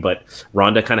winning, but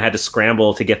Ronda kind of had to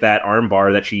scramble to get that arm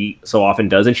bar that she so often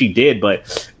does, and she did.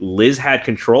 But Liz had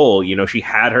control. She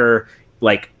had her,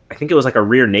 I think it was like a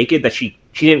rear naked that she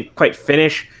didn't quite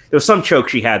finish. There was some choke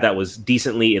she had that was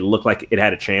decently. It looked like it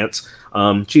had a chance.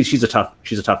 She's a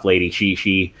tough lady.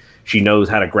 She knows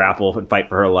how to grapple and fight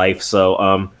for her life.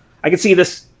 So I could see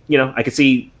this. I could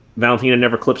see Valentina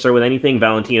never clips her with anything.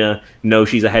 Valentina knows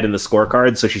she's ahead in the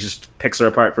scorecard, so she just picks her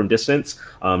apart from distance.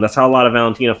 That's how a lot of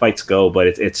Valentina fights go, but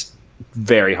it's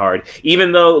very hard.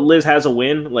 Even though Liz has a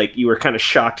win, you were kind of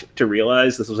shocked to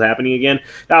realize this was happening again.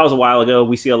 That was a while ago.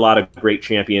 We see a lot of great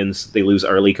champions. They lose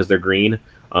early because they're green,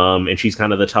 and she's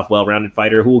kind of the tough, well-rounded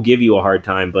fighter who will give you a hard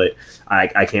time, but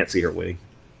I can't see her winning.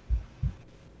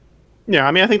 Yeah,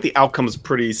 I think the outcome is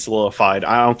pretty solidified.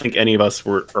 I don't think any of us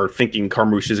are thinking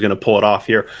Carmouche is going to pull it off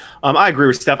here. I agree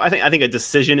with Steph. I think a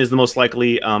decision is the most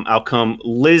likely outcome.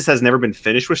 Liz has never been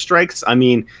finished with strikes.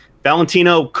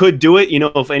 Valentino could do it.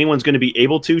 If anyone's going to be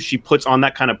able to, she puts on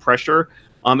that kind of pressure.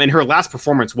 And her last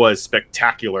performance was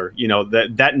spectacular.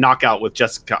 That knockout with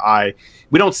Jessica Ai.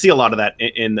 We don't see a lot of that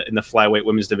in the flyweight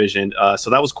women's division. So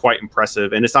that was quite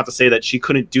impressive. And it's not to say that she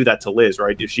couldn't do that to Liz,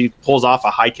 right? If she pulls off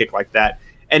a high kick like that,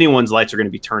 anyone's lights are going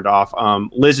to be turned off.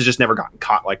 Liz has just never gotten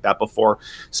caught like that before.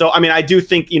 So, I do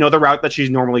think, the route that she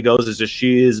normally goes is just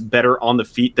she is better on the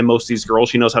feet than most of these girls.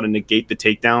 She knows how to negate the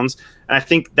takedowns. And I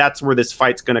think that's where this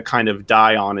fight's going to kind of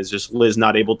die on, is just Liz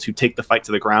not able to take the fight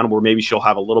to the ground, where maybe she'll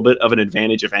have a little bit of an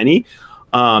advantage, if any.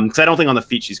 Because I don't think on the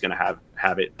feet she's going to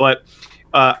have it. But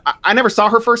I never saw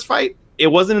her first fight. It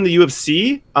wasn't in the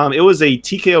UFC. It was a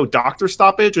TKO doctor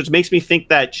stoppage, which makes me think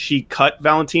that she cut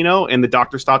Valentino and the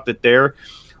doctor stopped it there.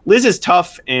 Liz is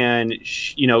tough, and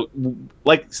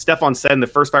like Stefan said in the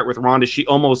first fight with Ronda, she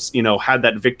almost had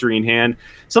that victory in hand.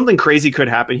 Something crazy could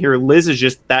happen here. Liz is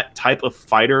just that type of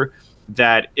fighter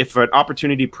that if an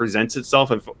opportunity presents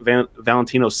itself, if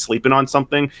Valentino's sleeping on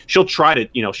something, she'll try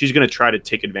to she's going to try to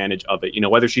take advantage of it.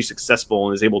 Whether she's successful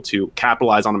and is able to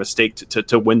capitalize on a mistake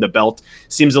to win the belt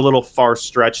seems a little far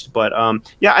stretched, but I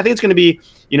think it's going to be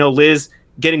Liz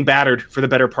getting battered for the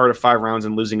better part of 5 rounds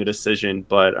and losing a decision.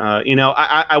 But,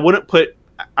 I wouldn't put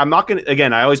 – I'm not going to –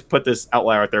 again, I always put this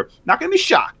outlier out there. Not going to be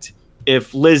shocked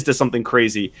if Liz does something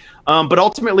crazy. But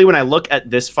ultimately, when I look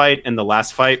at this fight and the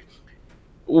last fight,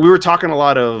 we were talking a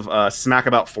lot of smack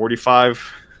about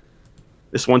 45.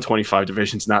 This 125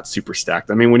 division's not super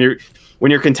stacked. I mean,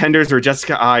 when your contenders are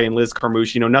Jessica Ai and Liz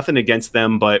Carmouche, nothing against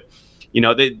them, but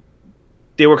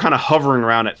they were kind of hovering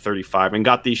around at 35 and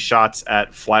got these shots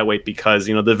at flyweight because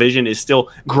the division is still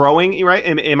growing, right?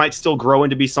 And it might still grow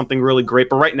into be something really great,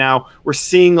 but right now we're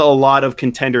seeing a lot of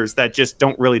contenders that just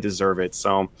don't really deserve it.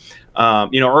 So,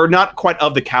 or not quite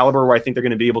of the caliber where I think they're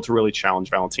going to be able to really challenge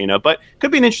Valentina. But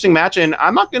could be an interesting match, and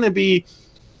I'm not going to be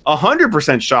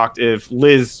 100% shocked if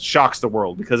Liz shocks the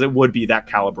world because it would be that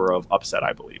caliber of upset,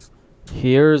 I believe.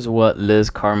 Here's what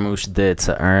Liz Carmouche did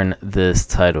to earn this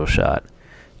title shot.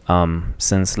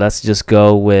 Since let's just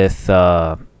go with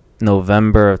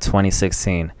November of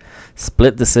 2016.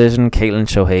 Split decision, Caitlin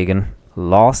Chohagan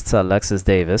lost to Alexis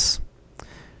Davis,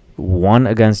 won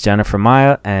against Jennifer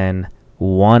Maia, and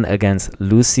won against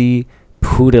Lucy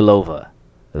Pudilova.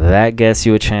 That gets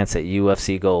you a chance at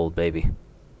UFC gold, baby.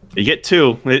 You get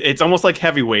two. It's almost like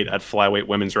heavyweight at flyweight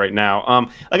women's right now.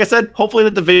 Like I said, hopefully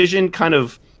the division kind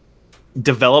of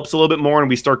develops a little bit more and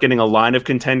we start getting a line of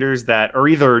contenders that are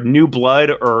either new blood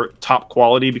or top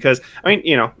quality. Because, I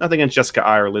mean, nothing against Jessica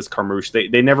Ai or Liz Carmouche.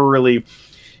 They never really...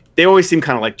 They always seem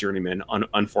kind of like journeymen,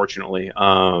 unfortunately.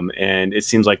 And it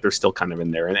seems like they're still kind of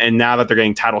in there. And now that they're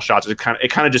getting title shots, it kind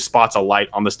of just spots a light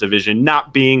on this division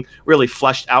not being really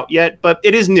fleshed out yet. But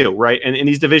it is new, right? And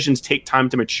these divisions take time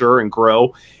to mature and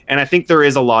grow. And I think there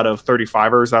is a lot of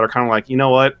 35ers that are kind of like, you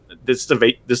know what? This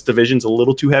division's a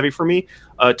little too heavy for me.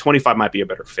 25 might be a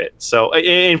better fit. So,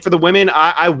 and for the women,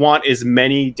 I want as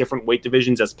many different weight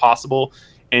divisions as possible.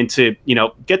 And to,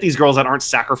 get these girls that aren't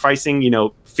sacrificing,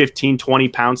 15, 20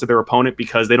 pounds to their opponent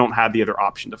because they don't have the other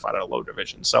option to fight at a low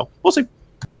division. So we'll see.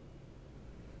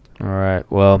 All right.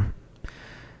 Well,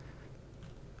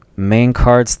 main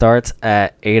card starts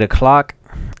at 8 o'clock,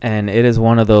 and it is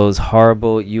one of those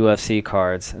horrible UFC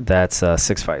cards that's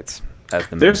 6 fights.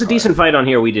 There's a decent fight on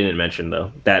here we didn't mention,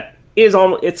 though, that is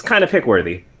it's kind of pick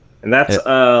worthy. And that's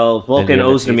Volkan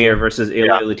Ozdemir versus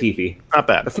Ilia Latifi. Not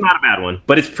bad. That's not a bad one.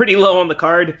 But it's pretty low on the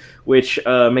card, which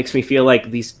makes me feel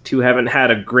like these two haven't had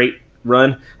a great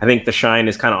run. I think the shine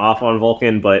is kind of off on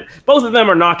Volkan, but both of them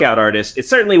are knockout artists. It's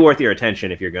certainly worth your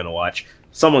attention if you're going to watch.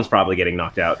 Someone's probably getting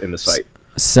knocked out in this fight.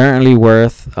 Certainly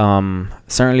worth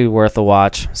a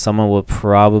watch. Someone will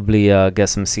probably get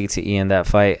some CTE in that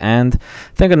fight. And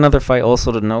I think another fight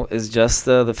also to note is just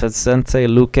the Vicente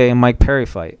Luque and Mike Perry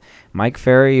fight. Mike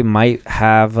Perry might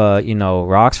have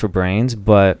rocks for brains,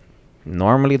 but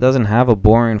normally doesn't have a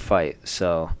boring fight.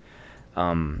 So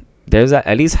there's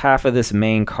at least half of this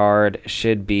main card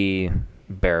should be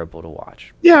bearable to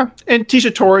watch. Yeah, and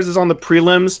Tisha Torres is on the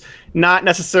prelims. Not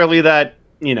necessarily that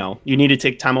you need to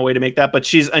take time away to make that, but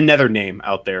she's another name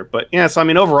out there. But yeah, so I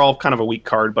mean, overall, kind of a weak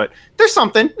card, but there's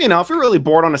something. If you're really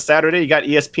bored on a Saturday, you got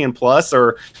ESPN Plus,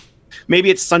 or maybe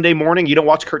it's Sunday morning, you don't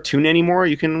watch cartoon anymore,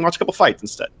 you can watch a couple fights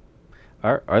instead.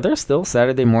 Are there still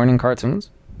Saturday morning cartoons?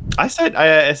 I think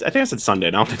I said Sunday.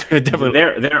 Now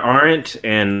there aren't,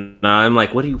 and I'm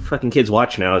like, what do you fucking kids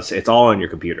watch now? It's all on your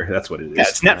computer. That's what it is. Yeah,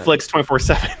 it's Netflix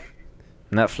 24/7.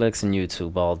 Netflix and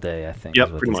YouTube all day. I think is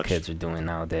what these kids are doing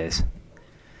nowadays.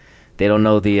 They don't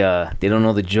know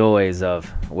the joys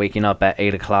of waking up at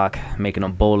 8 o'clock, making a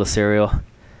bowl of cereal,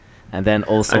 and then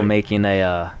also making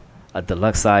a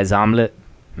deluxe size omelet.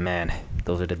 Man,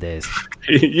 those are the days.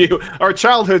 Our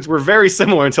childhoods were very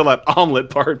similar until that omelet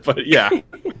part, but yeah.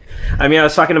 I mean, I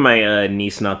was talking to my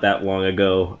niece not that long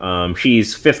ago.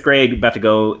 She's 5th grade, about to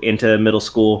go into middle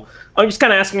school. I'm just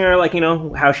kind of asking her, like,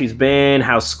 how she's been,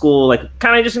 how's school, like,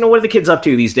 kind of just, what are the kids up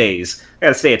to these days? I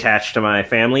gotta stay attached to my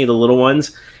family, the little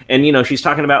ones. And, she's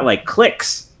talking about, like,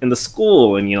 cliques in the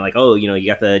school, and, like, oh, you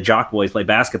got the jock boys play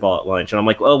basketball at lunch. And I'm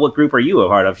like, well, what group are you a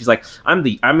part of? She's like, I'm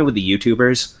with the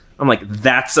YouTubers. I'm like,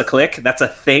 that's a clique? That's a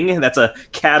thing? That's a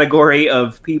category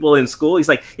of people in school? He's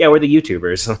like, yeah, we're the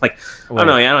YouTubers. I'm like, oh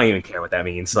no, I don't even care what that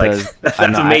means. Like, that's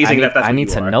amazing. I need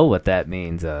to know what that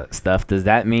means, Steph. Does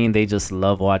that mean they just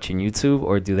love watching YouTube,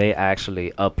 or do they actually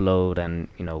upload and,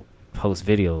 post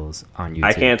videos on YouTube?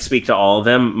 I can't speak to all of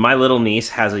them. My little niece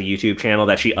has a YouTube channel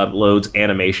that she uploads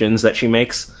animations that she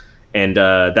makes. And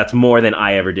that's more than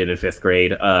I ever did in 5th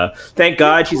grade. Thank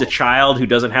God she's a child who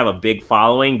doesn't have a big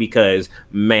following, because,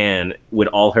 man, would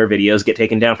all her videos get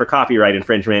taken down for copyright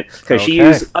infringement, because she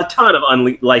used a ton of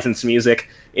unlicensed music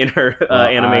in her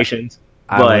animations.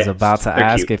 I was about to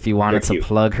ask if you wanted to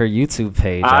plug her YouTube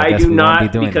page. I do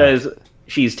not, because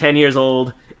she's 10 years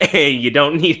old, and you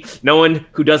don't need... No one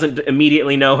who doesn't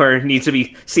immediately know her needs to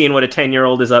be seeing what a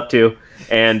 10-year-old is up to.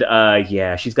 And,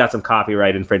 yeah, she's got some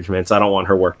copyright infringements. I don't want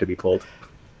her work to be pulled.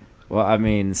 Well, I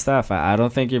mean, Steph, I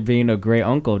don't think you're being a great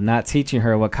uncle not teaching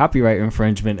her what copyright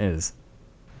infringement is.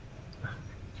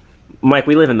 Mike,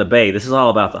 we live in the Bay. This is all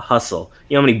about the hustle.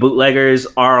 You know how many bootleggers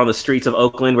are on the streets of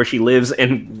Oakland where she lives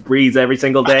and breathes every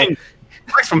single day? I mean,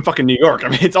 Mike's from fucking New York. I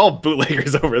mean, it's all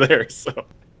bootleggers over there. So,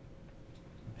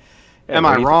 Yeah, am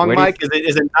where I do you- wrong, where do you- Mike?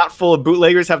 Is it not full of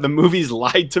bootleggers? Have the movies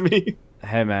lied to me?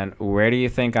 Hey, man, where do you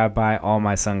think I buy all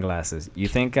my sunglasses? You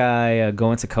think I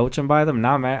go into Coach and buy them?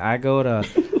 Nah, man, I go to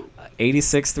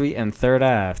 86th Street and 3rd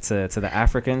Ave to the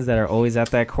Africans that are always at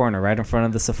that corner right in front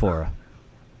of the Sephora.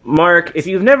 Mark, if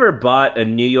you've never bought a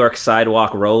New York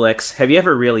sidewalk Rolex, have you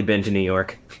ever really been to New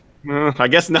York? I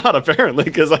guess not, apparently,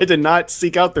 because I did not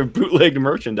seek out their bootlegged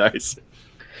merchandise.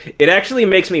 It actually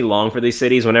makes me long for these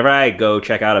cities. Whenever I go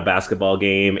check out a basketball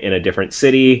game in a different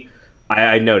city,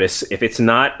 I notice if it's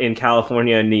not in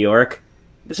California and New York,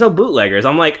 there's no bootleggers.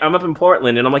 I'm up in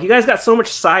Portland, and I'm like, you guys got so much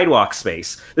sidewalk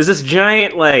space. There's this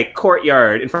giant like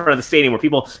courtyard in front of the stadium where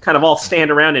people kind of all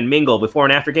stand around and mingle before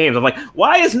and after games. I'm like,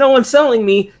 why is no one selling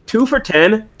me 2 for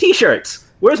 $10 t-shirts?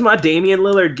 Where's my Damian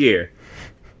Lillard gear?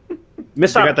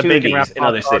 Missed You got the bacon opportunities wrapped in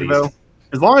other hot dog, cities. though?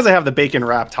 As long as I have the bacon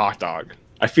wrapped hot dog,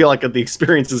 I feel like the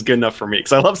experience is good enough for me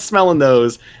because I love smelling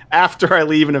those after I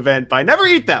leave an event, but I never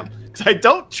eat them because I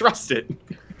don't trust it.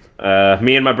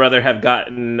 Me and my brother have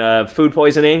gotten food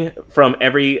poisoning from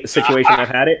every situation I've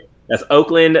had it. That's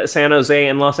Oakland, San Jose,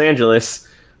 and Los Angeles.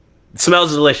 It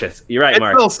smells delicious. You're right, It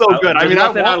Mark. smells so good. I There's mean,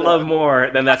 nothing I want love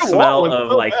more than that I want smell one of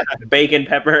so like bad. bacon,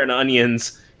 pepper, and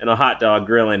onions and a hot dog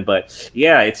grilling. But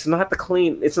yeah, it's not the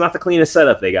cleanest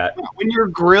setup they got. When your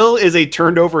grill is a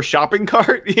turned over shopping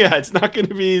cart, yeah, it's not going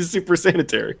to be super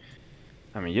sanitary.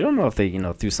 I mean, you don't know if they,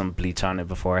 threw some bleach on it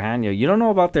beforehand. You don't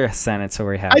know about their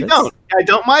sanitary habits. I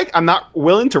don't, Mike. I'm not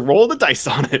willing to roll the dice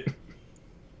on it.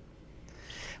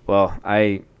 Well,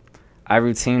 I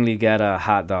routinely get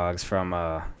hot dogs from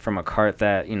a cart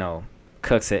that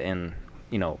cooks it in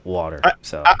water.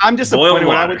 So I'm disappointed. Boiled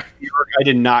When I water. went to New York, I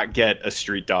did not get a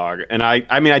street dog, and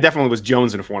I mean, I definitely was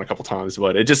jonesing for one a couple times,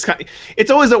 but it just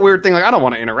it's always a weird thing. Like, I don't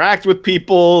want to interact with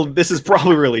people. This is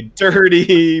probably really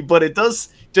dirty, but it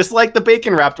does. Just like the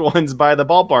bacon wrapped ones by the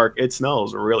ballpark, it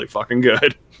smells really fucking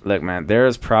good. look, man,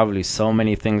 there's probably so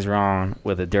many things wrong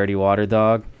with a dirty water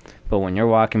dog, but when you're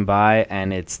walking by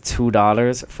and it's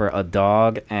 $2 for a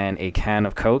dog and a can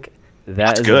of Coke,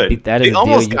 That's is good. that is They a deal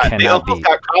almost you got cannot beat.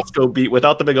 Costco beat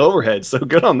without the big overhead, so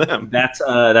good on them. That's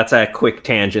a quick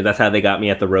tangent. That's how they got me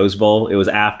at the Rose Bowl. It was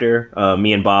after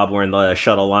me and Bob were in the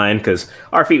shuttle line because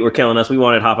our feet were killing us. We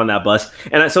wanted to hop on that bus,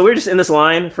 and so we were just in this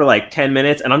line for like 10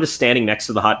 minutes, and I'm just standing next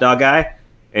to the hot dog guy,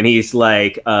 and he's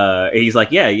like, yeah,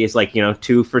 he's like,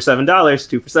 2 for $7,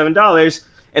 2 for $7.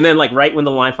 And then, like, right when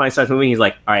the line finally starts moving, he's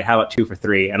like, all right, how about 2 for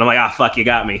 $3? And I'm like, fuck, you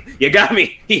got me. You got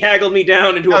me. He haggled me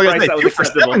down into a price that was 2 for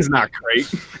acceptable. $7's not great.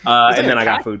 And then I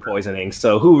got food poisoning.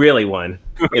 So who really won?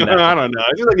 In that? I don't know.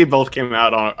 I feel like we both came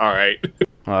out on all right.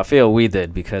 Well, I feel we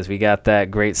did because we got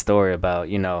that great story about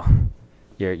your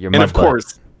And mud of butt.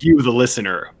 course, you, the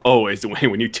listener, always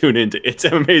win when you tune into It's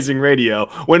Amazing Radio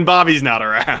when Bobby's not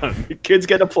around. The kids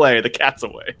get to play, the cat's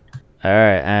away. All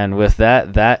right, and with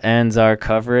that ends our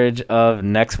coverage of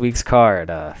next week's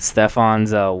card.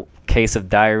 Stefan's case of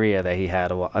diarrhea that he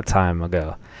had a time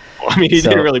ago. Well, I mean, he So-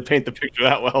 didn't really paint the picture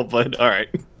that well, but all right.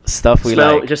 Stuff we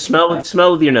like. Just smell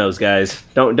with your nose, guys.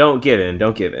 Don't give in.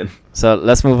 Don't give in. So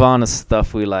let's move on to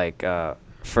stuff we like.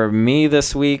 For me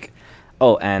this week,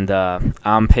 and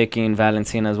I'm picking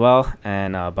Valentina as well,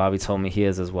 and Bobby told me he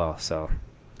is as well. So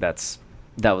that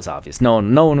was obvious. No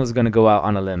one was gonna go out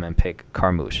on a limb and pick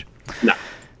Carmouche. No.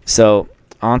 So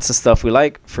on to stuff we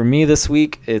like. For me this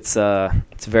week, it's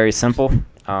very simple.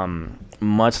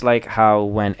 Much like how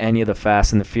when any of the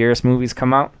Fast and the Furious movies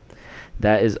come out,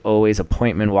 that is always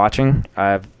appointment watching.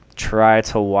 I've tried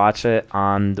to watch it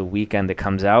on the weekend it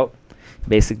comes out,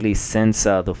 basically since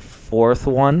the fourth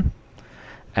one,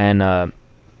 and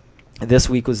this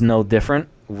week was no different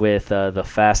with the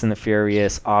Fast and the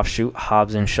Furious offshoot,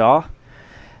 Hobbs and Shaw.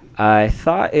 I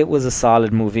thought it was a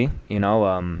solid movie.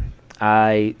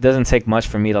 Doesn't take much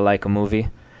for me to like a movie.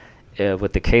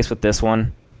 With the case with this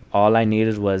one, all I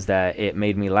needed was that it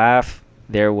made me laugh.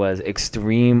 There was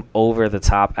extreme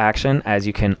over-the-top action, as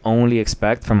you can only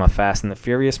expect from a Fast and the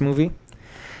Furious movie.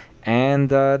 And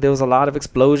there was a lot of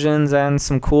explosions and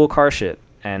some cool car shit.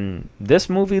 And this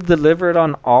movie delivered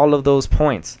on all of those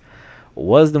points.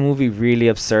 Was the movie really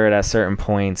absurd at certain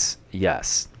points?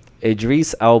 Yes.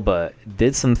 Idris Elba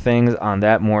did some things on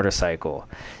that motorcycle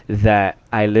that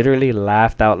I literally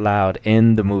laughed out loud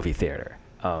in the movie theater.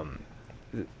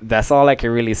 That's all I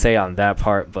can really say on that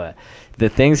part, but the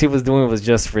things he was doing was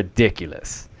just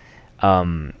ridiculous.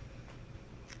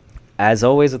 as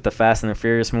always with the Fast and the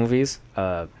Furious movies,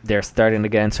 they're starting to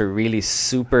get into really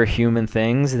superhuman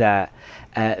things that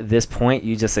at this point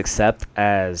you just accept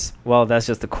as, well, that's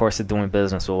just the course of doing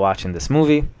business with watching this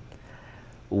movie.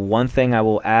 One thing I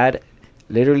will add,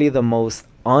 literally the most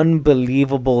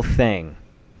unbelievable thing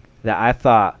that I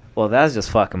thought, well, that's just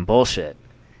fucking bullshit,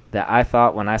 that I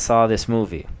thought when I saw this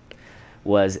movie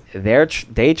was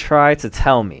they tried to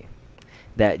tell me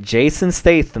that Jason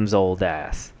Statham's old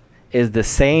ass is the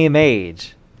same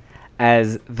age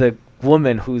as the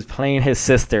woman who's playing his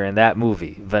sister in that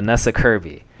movie, Vanessa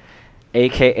Kirby,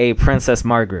 aka Princess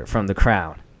Margaret from The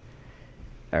Crown.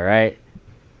 All right.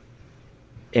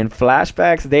 In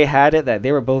flashbacks, they had it that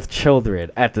they were both children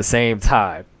at the same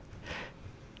time.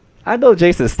 I know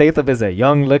Jason Statham is a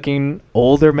young-looking,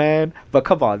 older man, but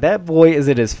come on, that boy is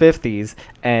in his 50s,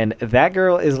 and that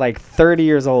girl is like 30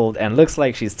 years old and looks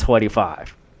like she's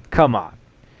 25. Come on.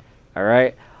 All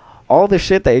right? All the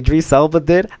shit that Idris Elba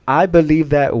did, I believe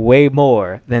that way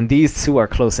more than these two are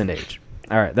close in age.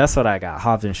 All right, that's what I got.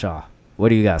 Hobbs and Shaw. What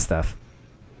do you got, Steph?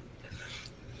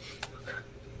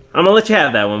 I'm gonna let you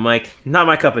have that one, Mike. Not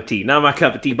my cup of tea. Not my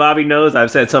cup of tea. Bobby knows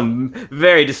I've said some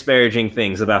very disparaging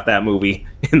things about that movie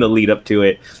in the lead up to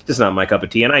it. Just not my cup of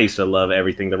tea. And I used to love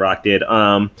everything The Rock did.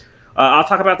 I'll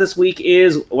talk about this week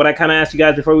is what I kind of asked you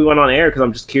guys before we went on air, because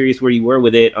I'm just curious where you were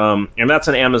with it. And that's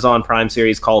an Amazon Prime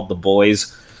series called The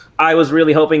Boys. I was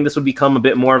really hoping this would become a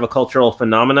bit more of a cultural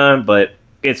phenomenon, but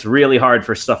it's really hard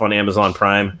for stuff on Amazon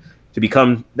Prime to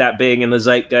become that big in the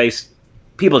zeitgeist.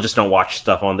 People just don't watch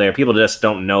stuff on there. People just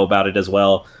don't know about it as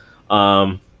well.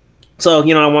 So,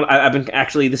 you know, I've been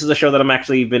actually, this is a show that I'm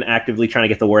actually been actively trying to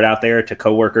get the word out there to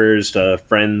coworkers, to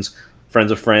friends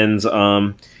of friends.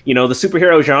 You know, the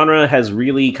superhero genre has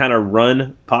really kind of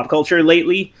run pop culture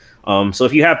lately. So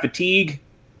if you have fatigue,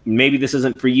 maybe this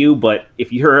isn't for you, but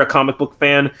if you're a comic book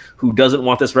fan who doesn't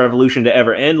want this revolution to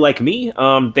ever end like me,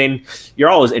 then you're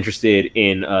always interested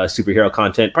in superhero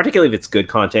content, particularly if it's good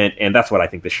content, and that's what I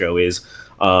think the show is.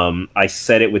 I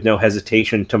said it with no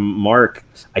hesitation to Mark.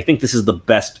 I think this is the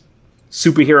best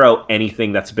superhero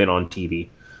anything that's been on TV.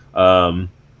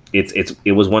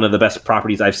 It was one of the best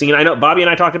properties I've seen. I know Bobby and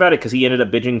I talked about it because he ended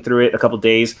up binging through it a couple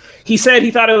days. He said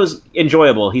he thought it was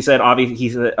enjoyable. He said obviously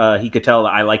he could tell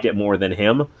that I liked it more than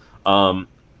him.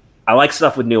 I like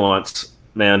stuff with nuance,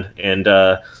 man, and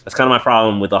that's kind of my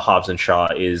problem with the Hobbs and Shaw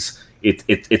is it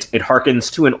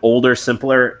harkens to an older,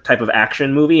 simpler type of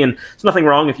action movie, and there's nothing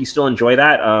wrong if you still enjoy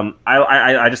that.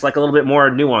 I just like a little bit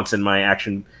more nuance in my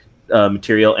action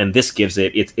material, and this gives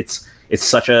it. It's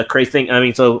such a crazy thing. I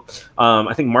mean, so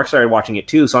I think Mark started watching it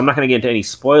too, so I'm not going to get into any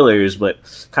spoilers, but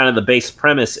kind of the base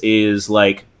premise is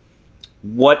like,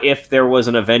 what if there was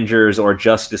an Avengers or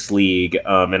Justice League?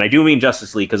 And I do mean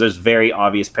Justice League because there's very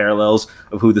obvious parallels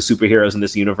of who the superheroes in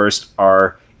this universe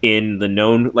are in the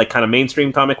known, like, kind of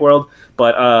mainstream comic world.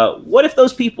 But what if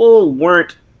those people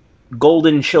weren't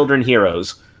golden children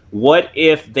heroes? What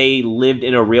if they lived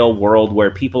in a real world where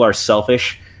people are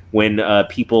selfish, when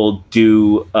people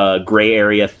do gray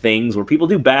area things, where people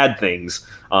do bad things,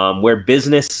 where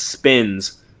business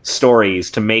spins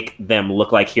stories to make them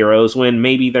look like heroes when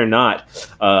maybe they're not?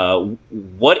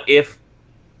 What if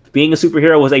being a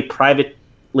superhero was a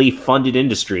privately funded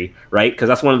industry, right? Because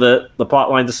that's one of the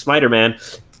plot lines of Spider-Man.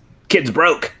 Kid's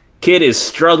broke. Kid is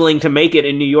struggling to make it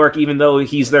in New York, even though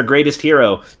he's their greatest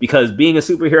hero, because being a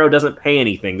superhero doesn't pay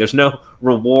anything. There's no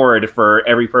reward for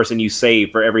every person you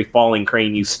save, for every falling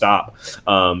crane you stop.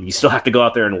 You still have to go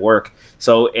out there and work.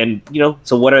 So, and you know,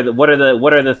 so what are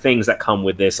the things that come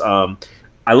with this?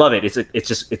 I love it.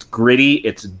 It's gritty.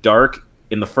 It's dark.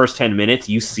 In the first 10 minutes,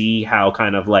 you see how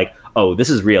kind of like, oh, this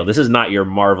is real. This is not your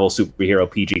Marvel superhero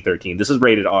PG-13. This is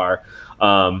rated R.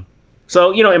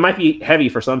 So, you know, it might be heavy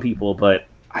for some people, but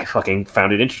I fucking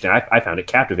found it interesting. I found it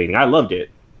captivating. I loved it.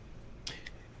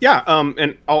 Yeah,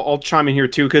 and I'll chime in here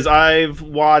too, because I've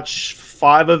watched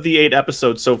 5 of the 8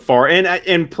 episodes so far,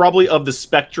 and probably of the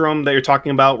spectrum that you're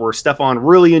talking about, where Stefan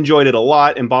really enjoyed it a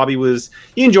lot, and Bobby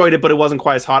he enjoyed it, but it wasn't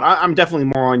quite as hot. I'm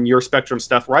definitely more on your spectrum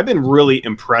stuff, where I've been really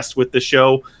impressed with the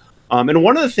show. And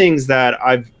one of the things that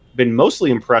I've been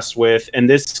mostly impressed with, and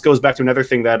this goes back to another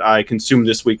thing that I consumed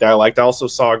this week that I liked. I also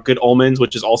saw Good Omens,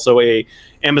 which is also a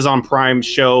Amazon Prime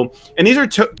show. And these are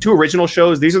two original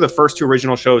shows. These are the first 2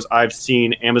 original shows I've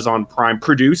seen Amazon Prime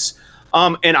produce.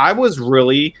 And I was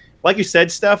really, like you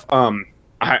said, Steph,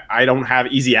 I don't have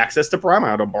easy access to Prime.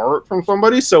 I had to borrow it from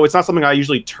somebody, so it's not something I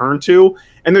usually turn to.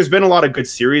 And there's been a lot of good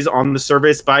series on the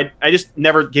service, but I just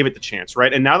never gave it the chance,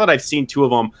 right? And now that I've seen 2 of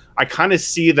them, I kind of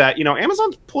see that, you know,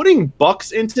 Amazon's putting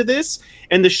bucks into this,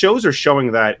 and the shows are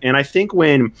showing that. And I think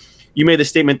when you made the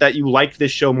statement that you liked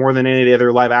this show more than any of the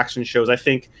other live action shows, I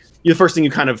think the first thing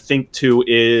you kind of think to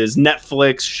is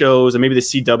Netflix shows and maybe the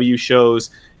CW shows.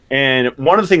 And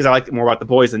one of the things I like more about The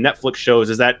Boys than Netflix shows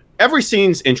is that every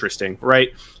scene's interesting, right?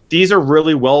 These are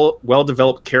really well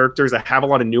developed characters that have a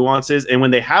lot of nuances, and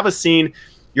when they have a scene,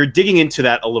 you're digging into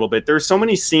that a little bit. There's so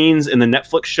many scenes in the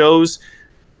Netflix shows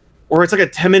where it's like a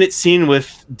 10-minute scene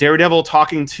with Daredevil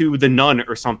talking to the nun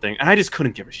or something, and I just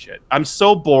couldn't give a shit. I'm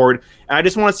so bored, and I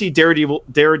just want to see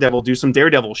Daredevil do some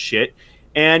Daredevil shit.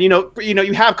 And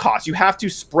you have costs. You have to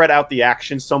spread out the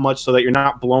action so much so that you're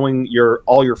not blowing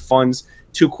all your funds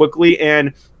too quickly.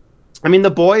 And I mean,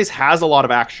 The Boys has a lot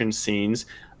of action scenes.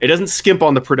 It doesn't skimp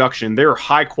on the production. They're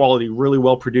high quality, really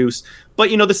well produced. But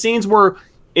the scenes where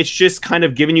it's just kind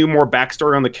of giving you more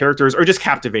backstory on the characters are just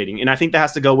captivating. And I think that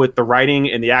has to go with the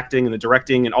writing and the acting and the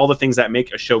directing and all the things that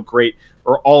make a show great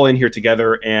are all in here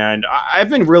together. And I've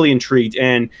been really intrigued.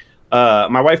 And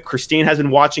my wife Christine has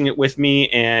been watching it with me,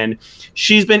 and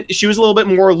she was a little bit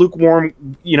more lukewarm,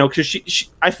 because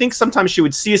I think sometimes she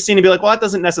would see a scene and be like, well, that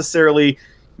doesn't necessarily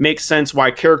make sense why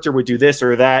a character would do this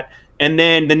or that. And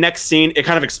then the next scene, it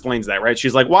kind of explains that, right?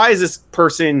 She's like, why is this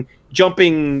person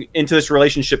jumping into this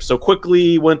relationship so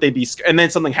quickly? Wouldn't they be? And then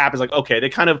something happens, like, okay,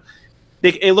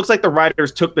 it looks like the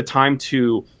writers took the time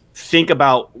to think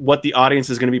about what the audience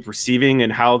is going to be perceiving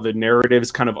and how the narrative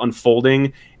is kind of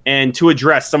unfolding, and to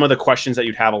address some of the questions that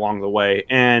you'd have along the way.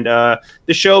 And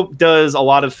the show does a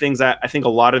lot of things that I think a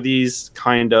lot of these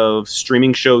kind of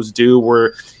streaming shows do,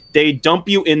 where they dump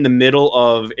you in the middle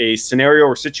of a scenario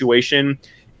or situation,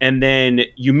 and then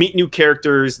you meet new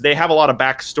characters. They have a lot of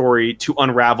backstory to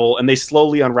unravel, and they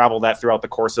slowly unravel that throughout the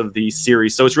course of the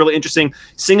series. So it's really interesting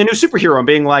seeing a new superhero and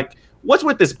being like, what's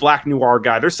with this Black Noir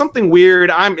guy? There's something weird.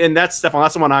 And that's Stefan.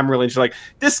 That's the one I'm really interested in. Like,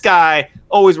 this guy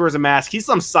always wears a mask. He's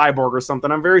some cyborg or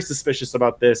something. I'm very suspicious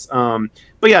about this. But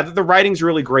yeah, the writing's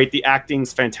really great. The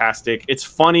acting's fantastic. It's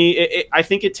funny. I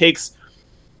think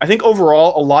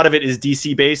overall, a lot of it is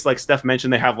DC based. Like Steph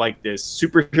mentioned, they have like this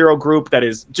superhero group that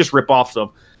is just ripoffs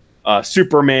of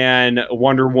Superman,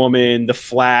 Wonder Woman, The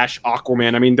Flash,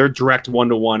 Aquaman. I mean, they're direct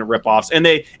one-to-one ripoffs. And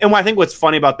I think what's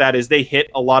funny about that is they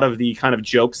hit a lot of the kind of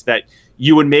jokes that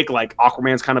you would make, like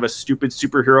Aquaman's kind of a stupid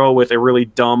superhero with a really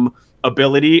dumb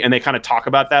ability, and they kind of talk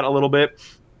about that a little bit.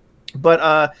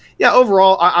 But yeah,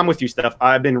 overall, I'm with you, Steph.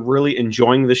 I've been really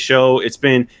enjoying the show. It's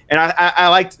been, and I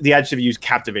liked the adjective you used,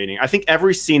 captivating. I think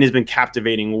every scene has been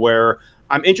captivating, where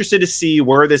I'm interested to see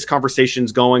where this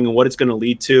conversation's going and what it's going to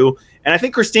lead to. And I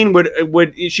think Christine would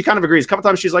she kind of agrees. A couple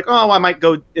times she's like, oh, I might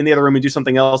go in the other room and do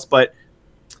something else. But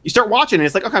you start watching and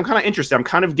it's like, okay, I'm kind of interested. I'm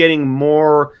kind of getting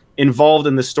more involved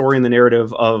in the story and the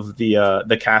narrative of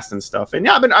the cast and stuff. And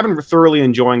yeah, I've been thoroughly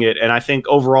enjoying it. And I think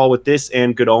overall with this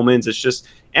and Good Omens, it's just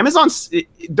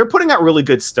they're putting out really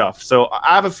good stuff. So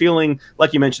I have a feeling,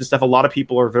 like you mentioned, Steph, a lot of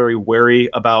people are very wary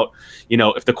about,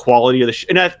 if the quality of the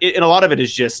and a lot of it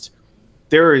is just,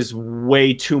 there is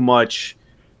way too much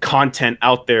content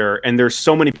out there, and there's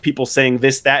so many people saying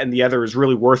this, that, and the other is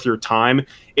really worth your time.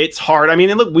 It's hard. I mean,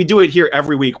 and look, we do it here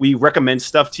every week. We recommend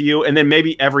stuff to you, and then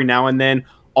maybe every now and then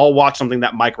I'll watch something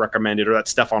that Mike recommended or that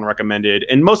Stefan recommended.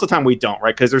 And most of the time we don't,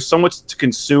 right? Because there's so much to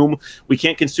consume. We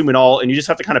can't consume it all, and you just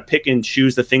have to kind of pick and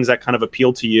choose the things that kind of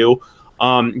appeal to you.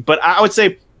 But I would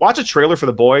say watch a trailer for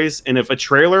The Boys, and if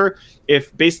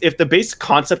the base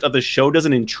concept of the show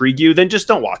doesn't intrigue you, then just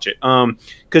don't watch it.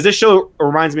 Because this show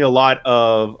reminds me a lot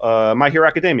of My Hero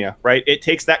Academia, right? It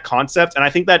takes that concept, and I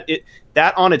think that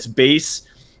that on its base,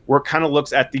 where it kind of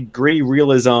looks at the gritty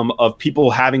realism of people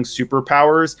having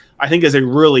superpowers, I think is a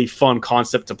really fun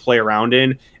concept to play around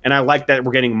in. And I like that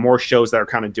we're getting more shows that are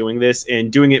kind of doing this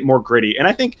and doing it more gritty. And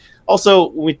I think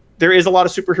also there is a lot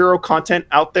of superhero content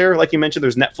out there. Like you mentioned,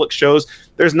 there's Netflix shows.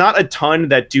 There's not a ton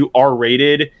that do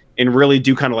R-rated and really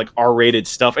do kind of like R-rated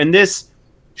stuff. And this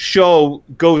show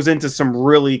goes into some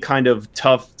really kind of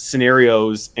tough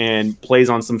scenarios and plays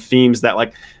on some themes that,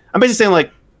 like, I'm basically saying,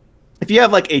 like, if you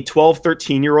have like a 12,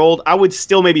 13-year-old, I would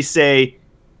still maybe say,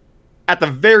 at the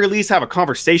very least, have a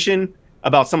conversation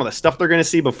about some of the stuff they're going to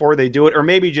see before they do it, or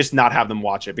maybe just not have them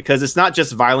watch it, because it's not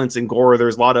just violence and gore.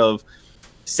 There's a lot of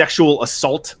sexual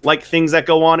assault like things that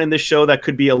go on in this show that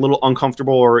could be a little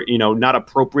uncomfortable or, not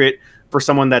appropriate for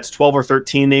someone that's 12 or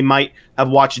 13. They might have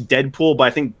watched Deadpool, but I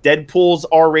think Deadpool's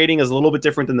R rating is a little bit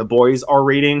different than The Boys' R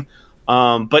rating.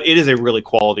 But it is a really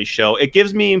quality show. It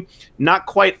gives me not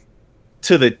quite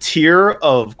to the tier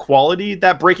of quality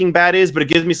that Breaking Bad is, but it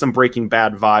gives me some Breaking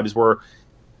Bad vibes where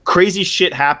crazy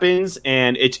shit happens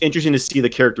and it's interesting to see the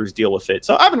characters deal with it.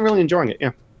 So I've been really enjoying it. Yeah.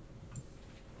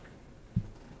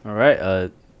 All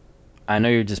right. I know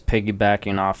you're just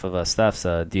piggybacking off of Steph.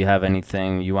 So do you have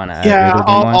anything you want to add? Yeah,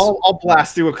 I'll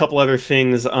blast through a couple other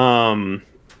things.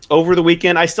 over the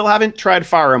weekend. I still haven't tried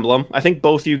Fire Emblem. I think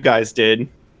both you guys did.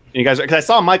 You guys, because I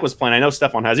saw Mike was playing. I know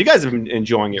Stefan has. You guys have been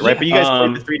enjoying it, right? Yeah. But you guys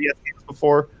played the 3DS games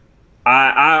before.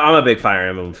 I'm a big Fire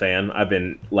Emblem fan. I've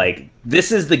been like,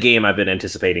 this is the game I've been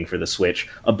anticipating for the Switch,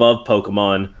 above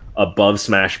Pokemon, above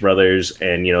Smash Brothers,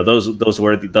 and those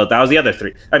were that was the other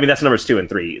three. I mean, that's numbers 2 and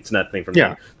 3. It's nothing from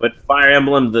me. But Fire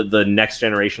Emblem, the next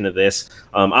generation of this,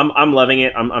 I'm loving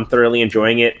it. I'm thoroughly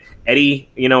enjoying it. Eddie,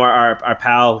 our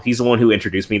pal, he's the one who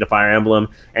introduced me to Fire Emblem,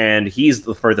 and he's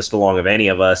the furthest along of any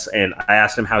of us. And I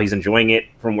asked him how he's enjoying it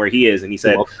from where he is, and he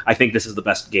said, "I think this is the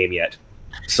best game yet."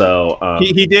 So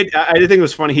he did. I did think it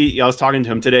was funny. I was talking to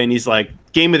him today, and he's like,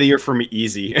 "Game of the year for me,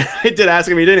 easy." I did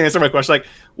ask him. He didn't answer my question. Like,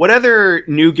 what other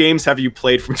new games have you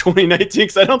played from 2019?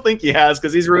 Because I don't think he has.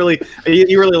 Because he really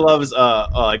loves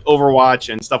like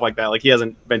Overwatch and stuff like that. Like he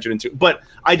hasn't ventured into. But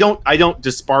I don't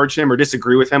disparage him or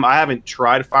disagree with him. I haven't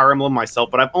tried Fire Emblem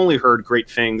myself, but I've only heard great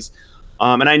things.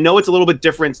 And I know it's a little bit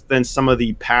different than some of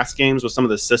the past games with some of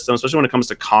the systems, especially when it comes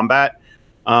to combat.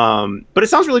 But it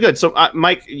sounds really good. So,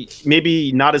 Mike,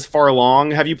 maybe not as far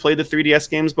along. Have you played the 3DS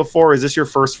games before? Or is this your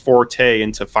first forte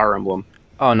into Fire Emblem?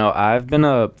 Oh no, I've been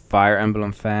a Fire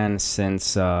Emblem fan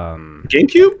since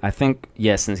GameCube. I think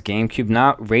since GameCube.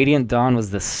 Not Radiant Dawn was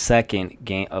the second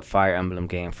game of Fire Emblem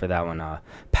game for that one.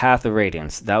 Path of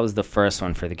Radiance, that was the first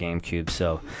one for the GameCube.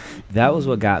 So that was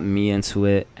what got me into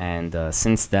it. And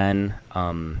since then,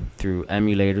 through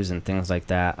emulators and things like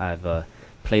that, I've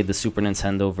played the Super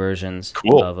Nintendo versions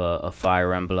of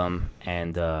Fire Emblem,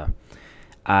 and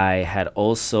I had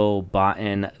also bought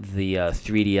in the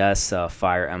 3DS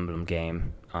Fire Emblem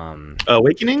game.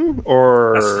 Awakening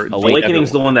or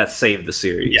Awakening's the one that saved the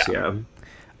series. Yeah.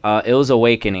 It was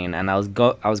Awakening, and I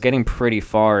was getting pretty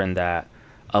far in that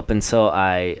up until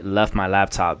I left my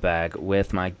laptop bag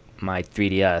with my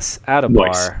 3DS at a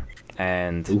bar,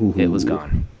 and it was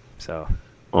gone. So.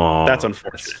 Oh, that's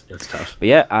unfortunate. That's tough. But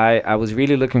yeah, I was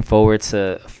really looking forward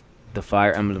to the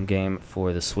Fire Emblem game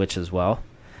for the Switch as well.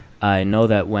 I know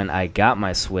that when I got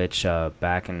my Switch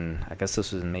back in, I guess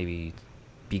this was maybe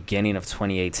beginning of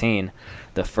 2018,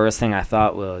 the first thing I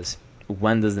thought was,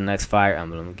 when does the next Fire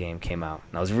Emblem game came out?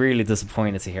 And I was really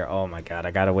disappointed to hear, oh my god,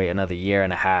 I gotta wait another year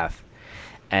and a half.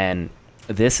 And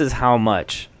this is how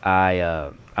much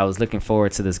I was looking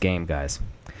forward to this game, guys.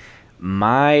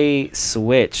 My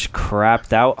Switch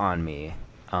crapped out on me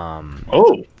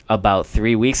about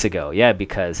 3 weeks ago. Yeah,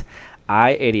 because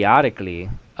I idiotically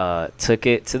took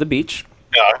it to the beach.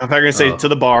 Yeah, I thought you were going to say to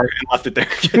the bar and left it there.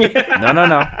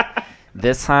 No.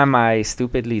 This time I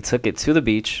stupidly took it to the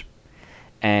beach,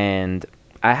 and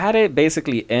I had it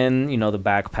basically in, the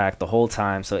backpack the whole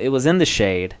time. So it was in the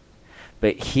shade.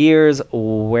 But here's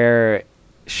where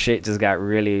shit just got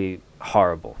really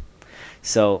horrible.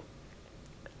 So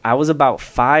I was about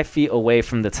 5 feet away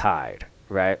from the tide,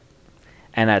 right?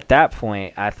 And at that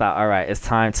point, I thought, all right, it's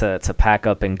time to pack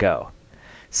up and go.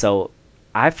 So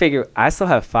I figured I still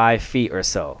have 5 feet or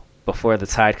so before the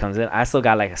tide comes in. I still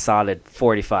got like a solid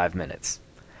 45 minutes.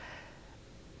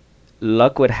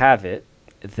 Luck would have it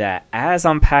that as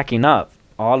I'm packing up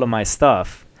all of my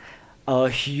stuff, a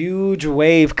huge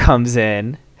wave comes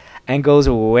in and goes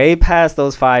way past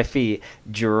those 5 feet,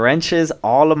 drenches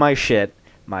all of my shit,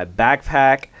 my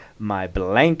backpack, my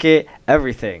blanket,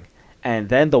 everything. And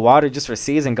then the water just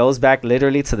recedes and goes back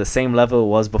literally to the same level it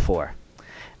was before.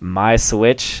 My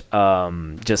Switch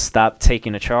just stopped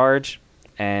taking a charge,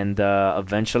 and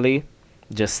eventually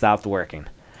just stopped working.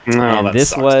 And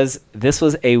this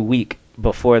was a week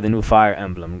before the new Fire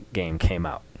Emblem game came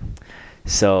out.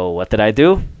 So what did I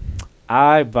do?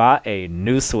 I bought a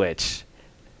new Switch,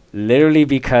 literally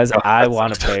because I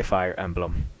want to play Fire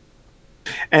Emblem.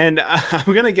 And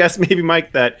I'm gonna guess maybe,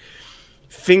 Mike, that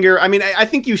I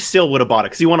think you still would have bought it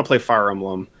because you want to play Fire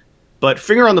Emblem. But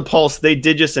finger on the pulse, they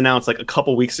did just announce like a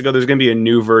couple weeks ago there's going to be a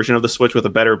new version of the Switch with a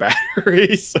better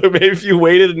battery. So maybe if you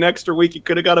waited an extra week, you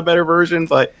could have got a better version.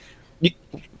 But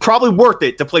probably worth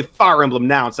it to play Fire Emblem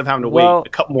now instead of having to wait a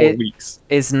couple more weeks.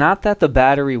 It's not that the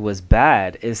battery was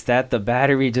bad. It's that the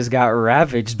battery just got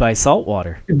ravaged by salt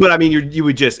water. But I mean, you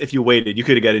would just, if you waited, you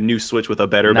could have got a new Switch with a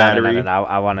better battery. No.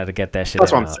 I wanted to get that shit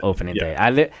on opening day.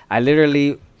 I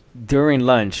literally, during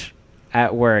lunch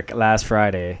at work last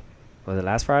Friday, was it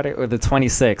last Friday or the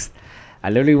 26th?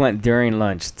 I literally went during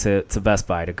lunch to Best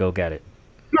Buy to go get it.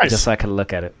 Nice. Just so I could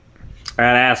look at it. I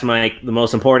gotta ask Mike the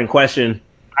most important question.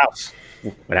 House.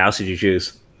 What house did you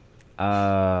choose?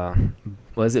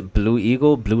 Was it Blue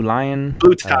Eagle, Blue Lion?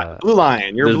 Blue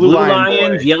Lion. You're a Blue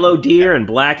Lion boy. Yellow Deer, and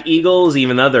Black Eagles,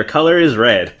 even though their color is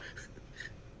red.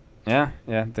 Yeah,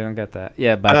 didn't get that.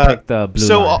 Yeah, but I picked the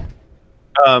Blue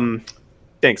Lion.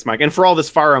 Thanks, Mike. And for all this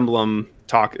Fire Emblem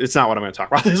talk. It's not what I'm going to talk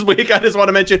about this week. I just want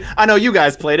to mention. I know you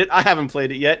guys played it. I haven't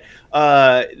played it yet.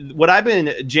 What I've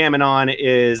been jamming on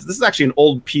is this is actually an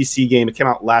old PC game. It came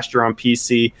out last year on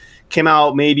PC. Came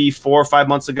out maybe 4 or 5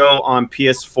 months ago on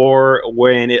PS4.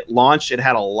 When it launched, it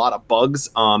had a lot of bugs,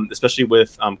 especially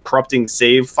with corrupting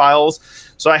save files.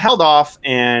 So I held off,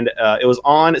 and it was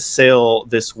on sale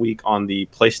this week on the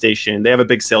PlayStation. They have a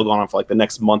big sale going on for like the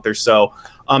next month or so.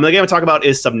 The game I'm talking about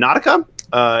is Subnautica.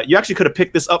 You actually could have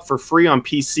picked this up for free on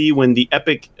PC when the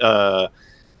Epic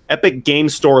Game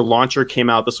Store launcher came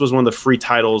out. This was one of the free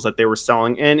titles that they were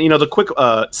selling. And, the quick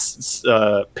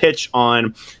pitch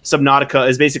on Subnautica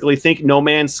is basically think No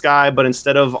Man's Sky, but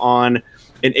instead of on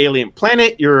an alien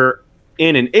planet, you're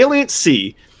in an alien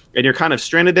sea. And you're kind of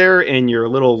stranded there in your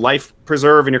little life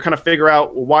preserve, and you're kind of figure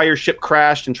out why your ship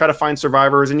crashed and try to find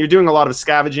survivors. And you're doing a lot of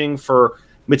scavenging for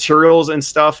materials and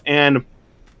stuff. And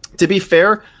to be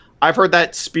fair, I've heard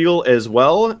that spiel as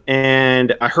well,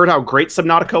 and I heard how great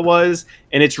Subnautica was,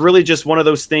 and it's really just one of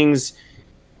those things.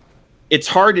 It's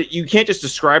hard. You can't just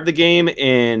describe the game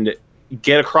and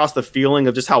get across the feeling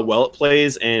of just how well it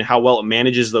plays and how well it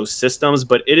manages those systems,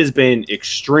 but it has been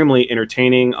extremely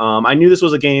entertaining. I knew this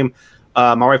was a game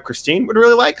my wife Christine would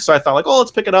really like, so I thought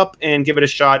let's pick it up and give it a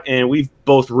shot. And we've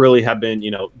both really have been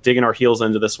digging our heels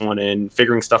into this one and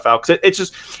figuring stuff out,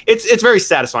 because it's very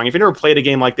satisfying. If you never played a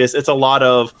game like this, it's a lot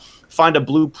of find a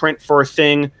blueprint for a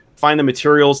thing, find the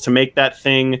materials to make that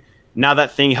thing. Now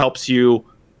that thing helps you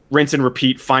rinse and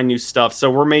repeat, find new stuff.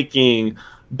 So we're making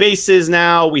bases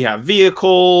now, we have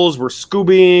vehicles, we're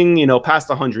scubaing past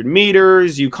 100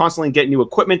 meters. You constantly get new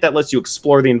equipment that lets you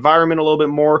explore the environment a little bit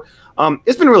more.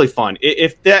 It's been really fun.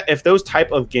 If those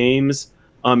type of games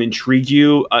intrigue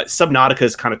you, Subnautica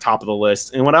is kind of top of the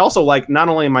list. And what I also like, not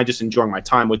only am I just enjoying my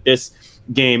time with this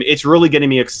game, it's really getting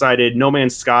me excited. No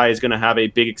Man's Sky is going to have a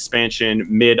big expansion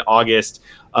mid-August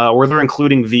where they're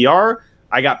including VR.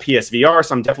 I got PSVR,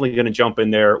 so I'm definitely going to jump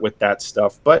in there with that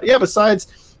stuff. But yeah,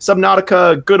 besides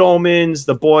Subnautica, Good Omens,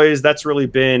 The Boys, that's really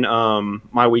been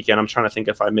my weekend. I'm trying to think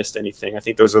if I missed anything. I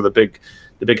think those are the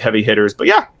big heavy hitters. But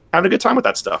yeah, having a good time with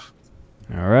that stuff.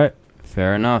 All right,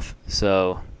 fair enough.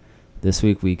 So this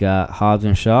week we got Hobbs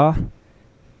and Shaw,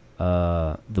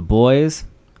 The Boys,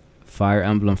 Fire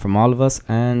Emblem From All of Us,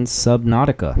 and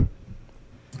Subnautica.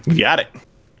 You got it.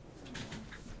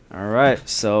 All right,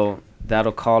 so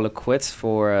that'll call it quits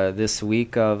for this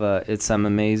week of It's Some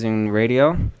Amazing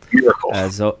Radio. Miracle.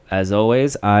 As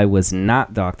always, I was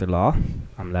not Dr. Law.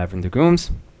 I'm Lavender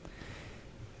Grooms,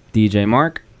 DJ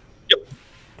Mark, yep,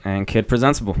 and Kid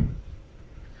Presentable.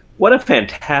 What a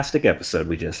fantastic episode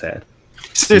we just had.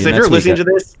 Seriously, if you're listening to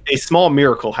this, a small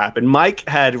miracle happened. Mike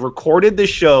had recorded the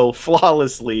show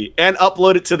flawlessly and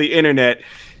uploaded it to the internet.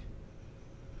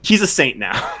 He's a saint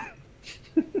now.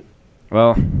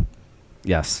 Well,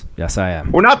 yes, I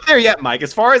am. We're not there yet, Mike.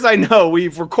 As far as I know,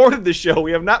 we've recorded the show.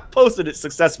 We have not posted it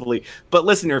successfully. But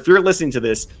listener, if you're listening to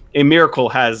this, a miracle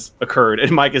has occurred,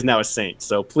 and Mike is now a saint.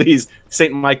 So please,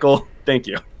 Saint Michael, thank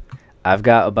you. I've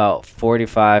got about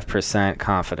 45%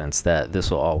 confidence that this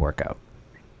will all work out.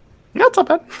 That's not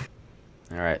bad.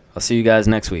 All right. I'll see you guys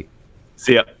next week.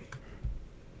 See ya.